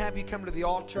not going to have you come to the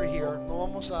altar here, no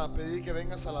vamos a pedir que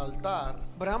vengas al altar,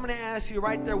 but I'm going to ask you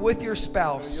right there with your pero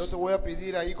yo spouse te voy a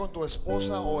pedir ahí con tu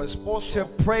esposa o to esposo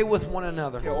pray with one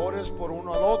another, que ores por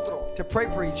uno al otro, to pray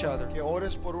for each other, que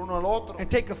ores por uno al otro and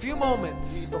take a few y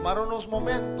moments tomar unos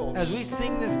momentos. as we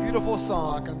sing this beautiful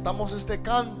song. Cantamos este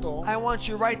canto. I want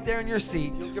you right there in your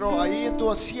seat Yo quiero ahí en tu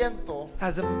asiento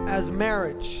as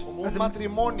marriage, como as un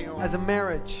matrimonio, a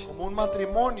marriage, como un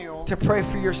matrimonio, to pray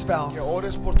for your spouse, que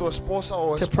ores por tu esposa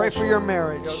o to pray esposo, for your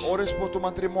marriage, que ores por tu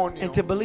matrimonio. and to believe